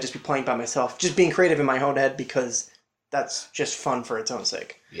normally I'd just be playing by myself, just being creative in my own head, because that's just fun for its own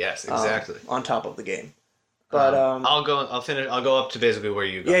sake. Yes, exactly. On top of the game. But I'll go up to basically where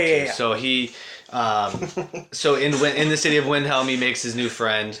you go. Yeah. So he so in the city of Windhelm, he makes his new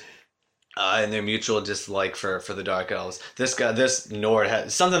friend, and their mutual dislike for the Dark Elves. This Nord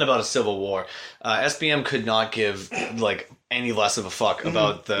had something about a civil war. SBM could not give like any less of a fuck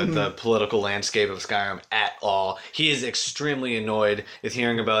about the political landscape of Skyrim at all. He is extremely annoyed with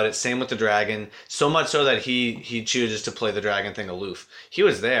hearing about it. Same with the dragon. So much so that he chooses to play the dragon thing aloof. He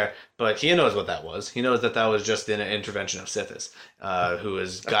was there, but he knows what that was. He knows that was just an intervention of Sithis, who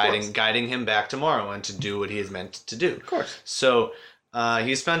is guiding him back to Morrowind to do what he is meant to do. Of course. So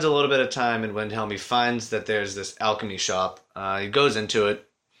he spends a little bit of time in Windhelm. He finds that there's this alchemy shop. He goes into it,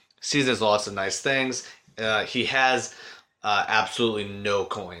 sees there's lots of nice things. He has absolutely no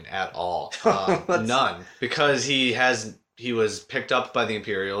coin at all. None. Because he was picked up by the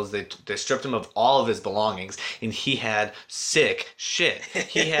Imperials. They stripped him of all of his belongings, and he had sick shit.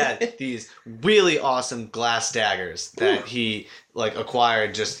 He had these really awesome glass daggers that he like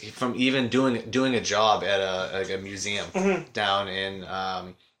acquired just from even doing a job at a museum down in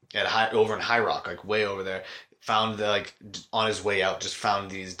over in High Rock, like way over there. Found like on his way out, just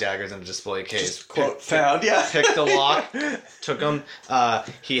found these daggers in a display case. Picked the lock, took them.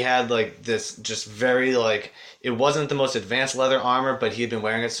 He had like this just very like, it wasn't the most advanced leather armor, but he had been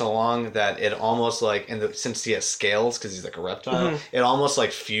wearing it so long that it almost like, since he has scales because he's like a reptile, it almost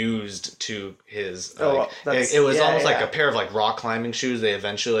like fused to his. It was almost like a pair of like rock climbing shoes. They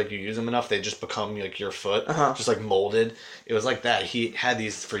eventually, like, you use them enough, they just become like your foot, just like molded. It was like that. He had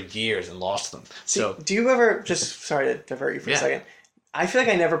these for years and lost them. So do you ever, just sorry to divert you for a second, I feel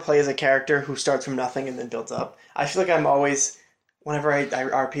like I never play as a character who starts from nothing and then builds up. I feel like I'm always, whenever I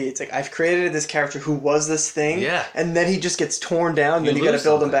RP, it's like I've created this character who was this thing, and then he just gets torn down, and then you got to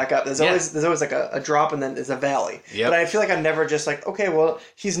build him back up. There's always like a drop, and then there's a valley. But I feel like I'm never just like, okay, well,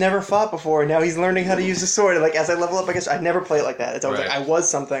 he's never fought before, and now he's learning how to use the sword. And like, as I level up, I guess I never play it like that. It's always like I was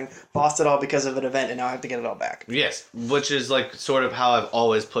something, lost it all because of an event, and now I have to get it all back. Yes, which is like sort of how I've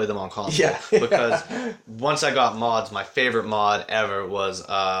always played them on console. Because once I got mods, my favorite mod ever was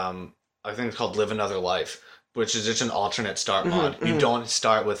I think it's called Live Another Life, which is just an alternate start mod. You don't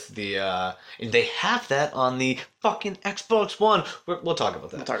start with the... they have that on the fucking Xbox One. We'll talk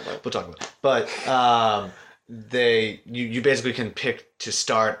about that. We'll talk about it. But you basically can pick to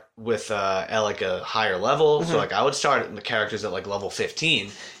start with at like a higher level. So like I would start the characters at like level 15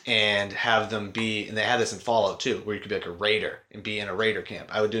 and have them be... And they had this in Fallout too, where you could be like a raider and be in a raider camp.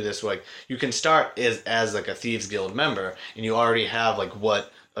 I would do this like... You can start as like a Thieves Guild member, and you already have like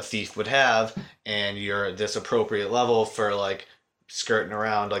what a thief would have, and you're this appropriate level for like skirting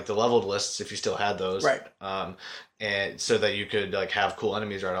around like the leveled lists if you still had those, right? And so that you could like have cool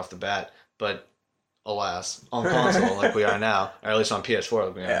enemies right off the bat. But alas, on console like we are now, or at least on PS4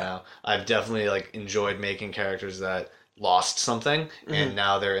 like we are now, I've definitely like enjoyed making characters that lost something and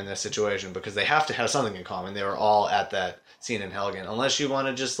now they're in this situation because they have to have something in common. They were all at that scene in Helgen, unless you want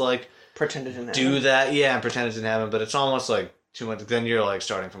to just like pretend it didn't happen. Do that, and pretend it didn't happen. But it's almost like too much. Then you're like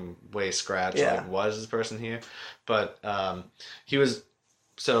starting from way scratch. Yeah. Like, was this person here? But he was.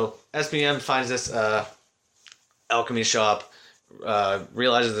 So SBM finds this alchemy shop,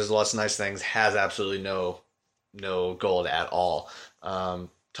 realizes there's lots of nice things, has absolutely no gold at all.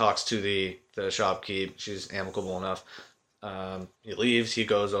 Talks to the shopkeep. She's amicable enough. He leaves. He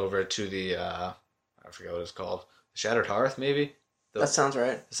goes over to the I forget what it's called. Shattered Hearth, maybe. That sounds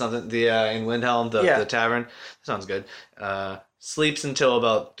right. Something in Windhelm, the tavern. That sounds good. Sleeps until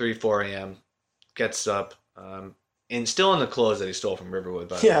about 3-4 a.m. Gets up, and still in the clothes that he stole from Riverwood.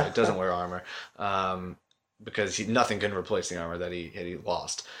 By the way, it doesn't wear armor, because nothing can replace the armor that he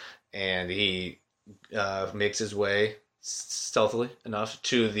lost. And he makes his way stealthily enough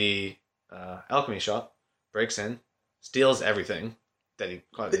to the alchemy shop, breaks in, steals everything. That he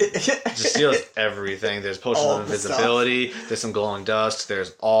just steals everything. There's potions of invisibility. There's some glowing dust.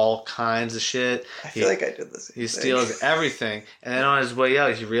 There's all kinds of shit. I feel like I did this. He steals everything, and then on his way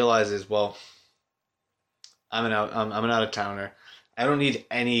out, he realizes, well, I'm an out of towner. I don't need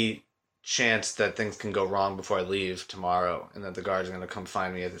any chance that things can go wrong before I leave tomorrow, and that the guards are gonna come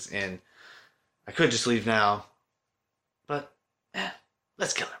find me at this inn. I could just leave now, but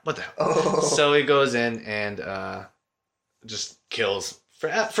let's kill her. What the hell? Oh. So he goes in and just kills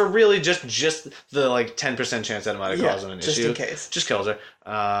for really just the like 10% chance that it might have caused him an just issue. In case. Just kills her.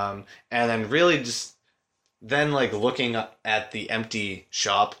 And then really just then like looking at the empty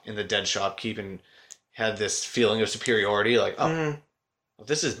shop in the dead shopkeep and had this feeling of superiority, like, well,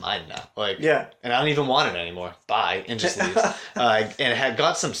 this is mine now. Like, and I don't even want it anymore. Bye, and just leaves. And had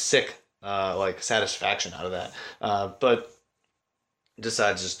got some sick like satisfaction out of that. But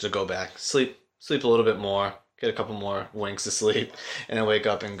decides just to go back, sleep a little bit more. Get a couple more winks of sleep, and then wake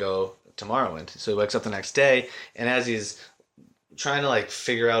up and go to Morrowind. So he wakes up the next day, and as he's trying to like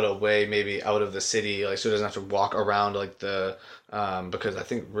figure out a way maybe out of the city, like so he doesn't have to walk around like the because I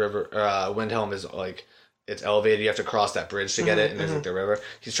think Windhelm is like it's elevated. You have to cross that bridge to get it, and there's like the river.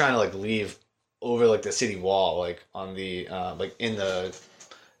 He's trying to like leave over like the city wall, like on the like in the.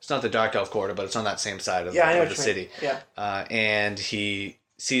 It's not the Dark Elf quarter, but it's on that same side of the city. Yeah. And he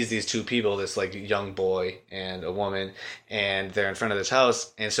sees these two people, this like young boy and a woman, and they're in front of this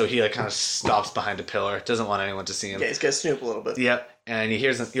house, and so he like kind of stops behind a pillar, doesn't want anyone to see him. Yeah, he's gonna snoop a little bit. Yep, and he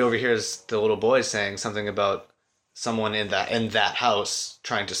overhears the little boy saying something about someone in that house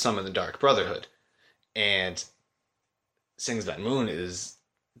trying to summon the Dark Brotherhood, and Sings Van Moon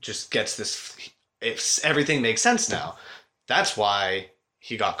gets this. If everything makes sense now, that's why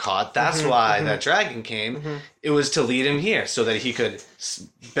he got caught. That's why that dragon came. It was to lead him here so that he could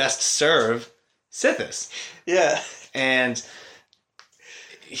best serve Sithis. Yeah. And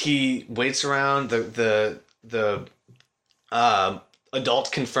he waits around. The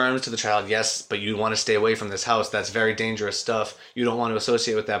adult confirms to the child, yes, but you want to stay away from this house. That's very dangerous stuff. You don't want to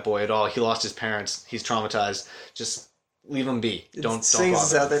associate with that boy at all. He lost his parents. He's traumatized. Just leave him be. Don't Sings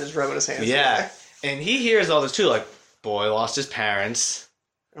bother out him. there just rubbing his hands. Yeah. And he hears all this too, like, boy lost his parents.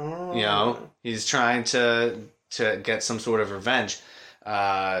 Oh. You know, he's trying to get some sort of revenge.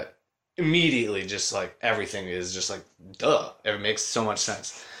 Immediately, just like everything is just like, duh. It makes so much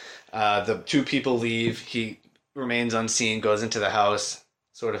sense. The two people leave. He remains unseen, goes into the house,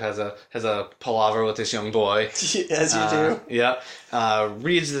 sort of has a palaver with this young boy. As you do. Yeah.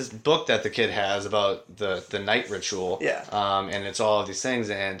 Reads this book that the kid has about the night ritual. Yeah. And it's all of these things,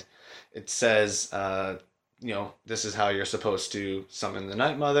 and it says, this is how you're supposed to summon the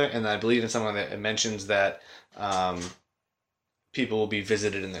Night Mother, and I believe in someone that it mentions that people will be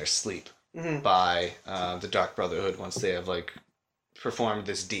visited in their sleep by the Dark Brotherhood once they have like performed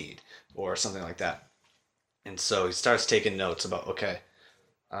this deed or something like that. And so he starts taking notes about, okay,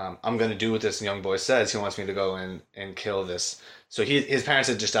 I'm going to do what this young boy says. He wants me to go and kill this. So his parents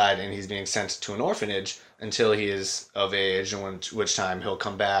had just died, and he's being sent to an orphanage until he is of age, and which time he'll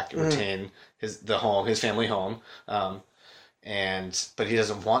come back and retain his family home. But he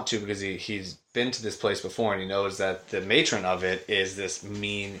doesn't want to because he's been to this place before, and he knows that the matron of it is this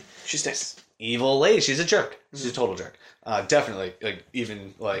mean, she stinks, evil lady. She's a jerk. She's a total jerk. Definitely, like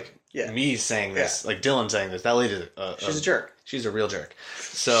even like me saying this, like Dylan saying this. That lady, she's a jerk. She's a real jerk.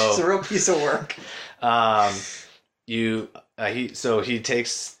 So she's a real piece of work. He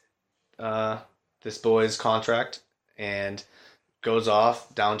takes this boy's contract and goes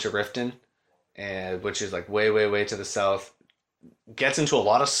off down to Riften, and which is like way to the south. Gets into a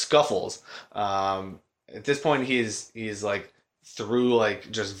lot of scuffles. At this point, he's like through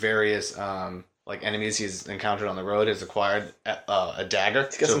like just various like enemies he's encountered on the road. Has acquired a dagger.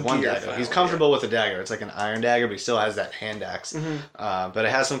 So one dagger. He's comfortable with a dagger. It's like an iron dagger, but he still has that hand axe. But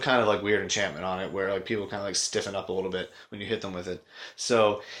it has some kind of like weird enchantment on it, where like people kind of like stiffen up a little bit when you hit them with it.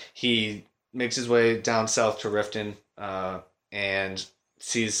 So he makes his way down south to Riften, and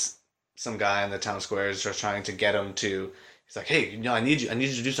sees some guy in the town squares just trying to get him to. He's like, hey, I need you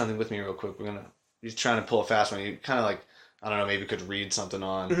to do something with me real quick. He's trying to pull a fast one. He kind of like, I don't know, maybe could read something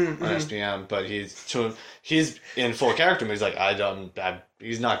on SPM, but he's in full character mode. He's like,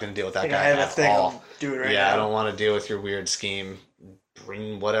 he's not going to deal with that guy at all. I don't want to deal with your weird scheme,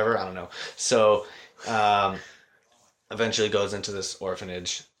 bring whatever, I don't know. So, eventually goes into this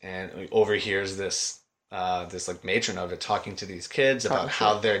orphanage and overhears this like matron of it talking to these kids about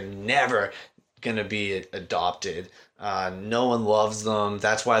how they're never going to be adopted. No one loves them.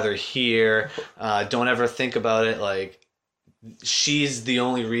 That's why they're here. Don't ever think about it. Like, she's the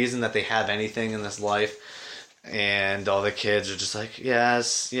only reason that they have anything in this life. And all the kids are just like,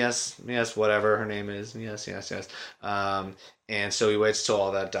 yes, whatever her name is. Yes. And so he waits till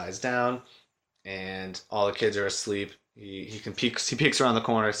all that dies down and all the kids are asleep. He peeks around the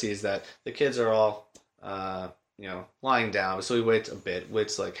corner, sees that the kids are all, lying down. So he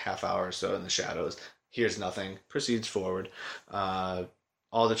waits like half hour or so in the shadows. Hears nothing, proceeds forward. All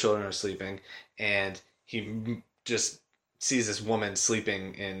the children are sleeping, and he just sees this woman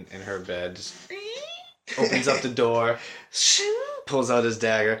sleeping in her bed. Just opens up the door, pulls out his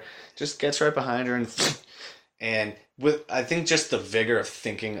dagger, just gets right behind her, and with, I think, just the vigor of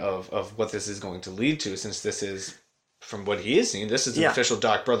thinking of what this is going to lead to, since this is, from what he has seen, this is an official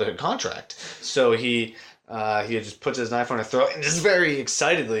Dark Brotherhood contract. So he just puts his knife on her throat and just very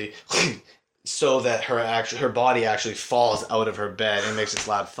excitedly. So that her body actually falls out of her bed and makes this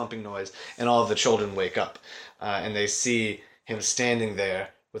loud thumping noise, and all of the children wake up, and they see him standing there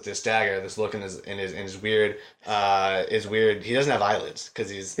with this dagger, this look in his weird. He doesn't have eyelids because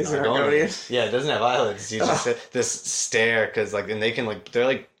he's an Argonian. Yeah, he doesn't have eyelids. He's just this stare because and they can they're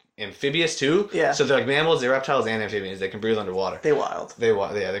like amphibious too. Yeah. So they're like mammals, they're reptiles and amphibians. They can breathe underwater. Yeah,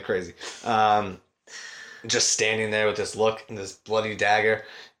 they're crazy. Just standing there with this look and this bloody dagger.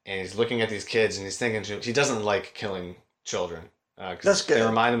 And he's looking at these kids, and he's thinking he doesn't like killing children. That's good. They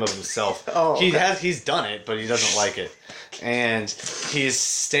remind him of himself. He's done it, but he doesn't like it. And he's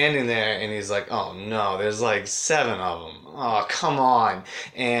standing there, and he's like, "Oh no, there's like 7 of them. Oh, come on!"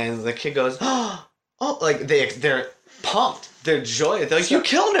 And the kid goes, "Oh!" Like they're pumped. They're joyous. They're like, "You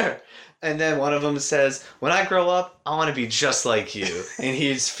killed her!" And then one of them says, "When I grow up, I want to be just like you." And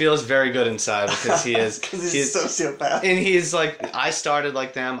he feels very good inside because he's a sociopath. And he's like, "I started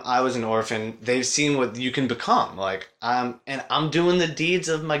like them. I was an orphan. They've seen what you can become. Like I'm doing the deeds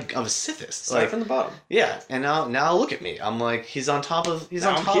of a Sithist. Start from the bottom." Yeah. And now look at me. I'm like, he's on top of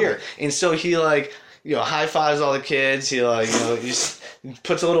it. And so he high fives all the kids. He he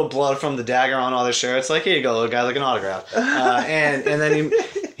puts a little blood from the dagger on all their shirts. Like, here you go, little guy, like an autograph. And then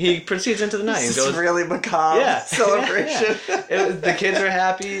he proceeds into the night and goes, really macabre celebration. Yeah. The kids are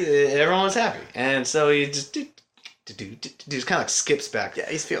happy. Everyone's happy. And so he just kind of skips back. Yeah,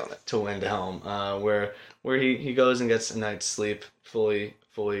 he's feeling it. To Windhelm, where he goes and gets a night's sleep, fully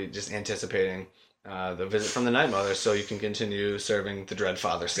just anticipating the visit from the Night Mother, so you can continue serving the Dread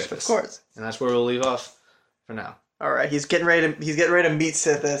Father Sithis. Of course. And that's where we'll leave off for now. All right, he's getting ready to meet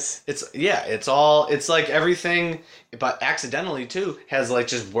Sithis. It's like everything, but accidentally too, has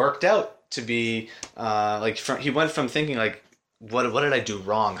just worked out to be he went from thinking what did I do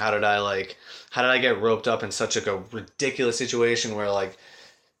wrong? How did I get roped up in such a ridiculous situation where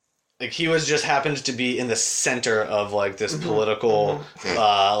he was just happened to be in the center of this political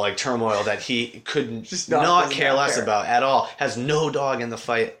turmoil that he could just not care less about at all. Has no dog in the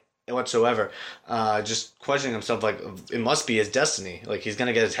fight whatsoever. Just questioning himself, it must be his destiny. He's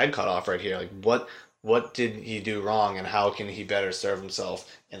gonna get his head cut off right here. What did he do wrong, and how can he better serve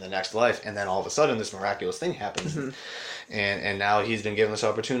himself in the next life? And then all of a sudden, this miraculous thing happens, and now he's been given this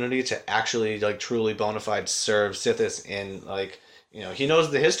opportunity to actually truly bona fide serve Sithis in he knows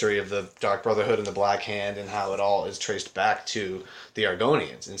the history of the Dark Brotherhood and the Black Hand and how it all is traced back to the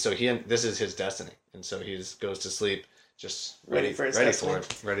Argonians, and so this is his destiny, and so he goes to sleep. Just ready for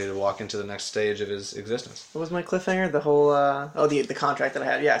it. Ready to walk into the next stage of his existence. What was my cliffhanger? The whole the contract that I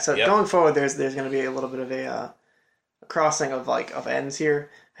had. Yeah. So going forward, there's going to be a little bit of a crossing of ends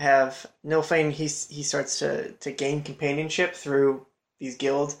here. I have Nilfane. He starts to gain companionship through these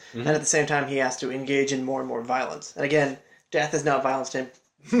guilds, and at the same time he has to engage in more and more violence. And again, death is not violence to him.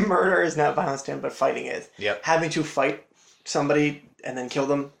 Murder is not violence to him, but fighting is. Yep. Having to fight somebody and then kill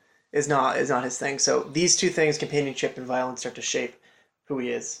them is not his thing. So these two things, companionship and violence, start to shape who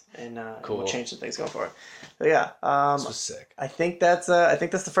he is, and will change some things going forward. So yeah, this was sick. I think that's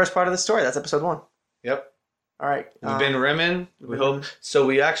the first part of the story. That's episode 1. Yep. All right. We've been rimming.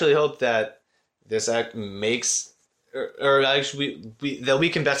 We actually hope that this act makes. Or actually, that we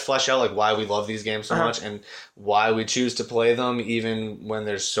can best flesh out like why we love these games so much and why we choose to play them even when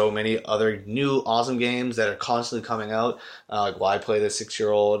there's so many other new awesome games that are constantly coming out. Like why play the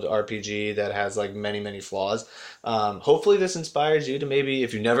 6-year-old RPG that has like many flaws. Hopefully this inspires you to maybe,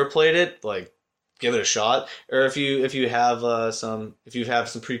 if you never played it, like give it a shot. Or if you have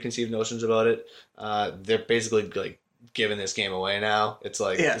some preconceived notions about it, they're basically like giving this game away now. It's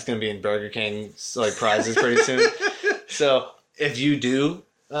like it's gonna be in Burger King like prizes pretty soon. So if you do,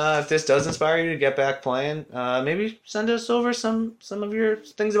 if this does inspire you to get back playing, maybe send us over some of your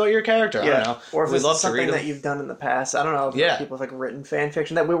things about your character. Yeah. I don't know. Or if it's something that you've done in the past. I don't know if people have like written fan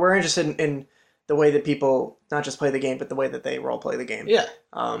fiction that we're interested in the way that people not just play the game, but the way that they role play the game. Yeah.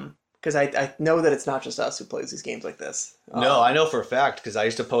 Because I know that it's not just us who plays these games like this. No, I know for a fact because I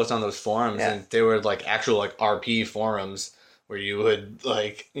used to post on those forums and they were like actual like RP forums where you would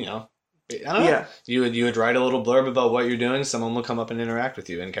like, I don't know. Yeah. You would write a little blurb about what you're doing. Someone will come up and interact with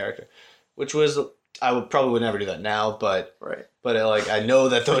you in character, which was I would never do that now, but like I know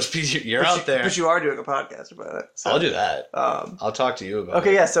that those people you're out there. But you are doing a podcast about it. So, I'll do that. I'll talk to you about it.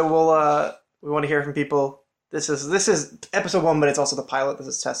 Okay, yeah. So we want to hear from people. This is episode 1, but it's also the pilot. This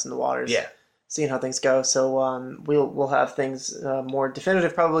is testing the waters. Yeah. Seeing how things go. So we'll have things more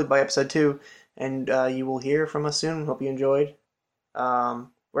definitive probably by episode 2, and you will hear from us soon. Hope you enjoyed.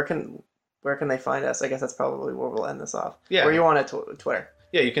 Where can they find us? I guess that's probably where we'll end this off. Yeah. Where you on at Twitter?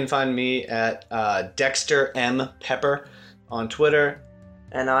 Yeah, you can find me at Dexter M. Pepper on Twitter.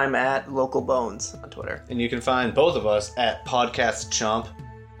 And I'm at Local Bones on Twitter. And you can find both of us at Podcast Chomp.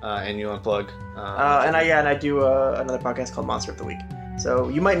 And you unplug. And I do another podcast called Monster of the Week. So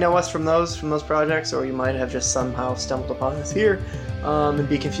you might know us from those projects, or you might have just somehow stumbled upon us here and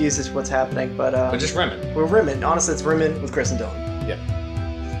be confused as to what's happening. But we're just rimming. We're rimming. Honestly, it's rimming with Chris and Dylan.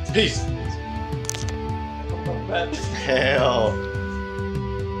 Yeah. Peace. Hell.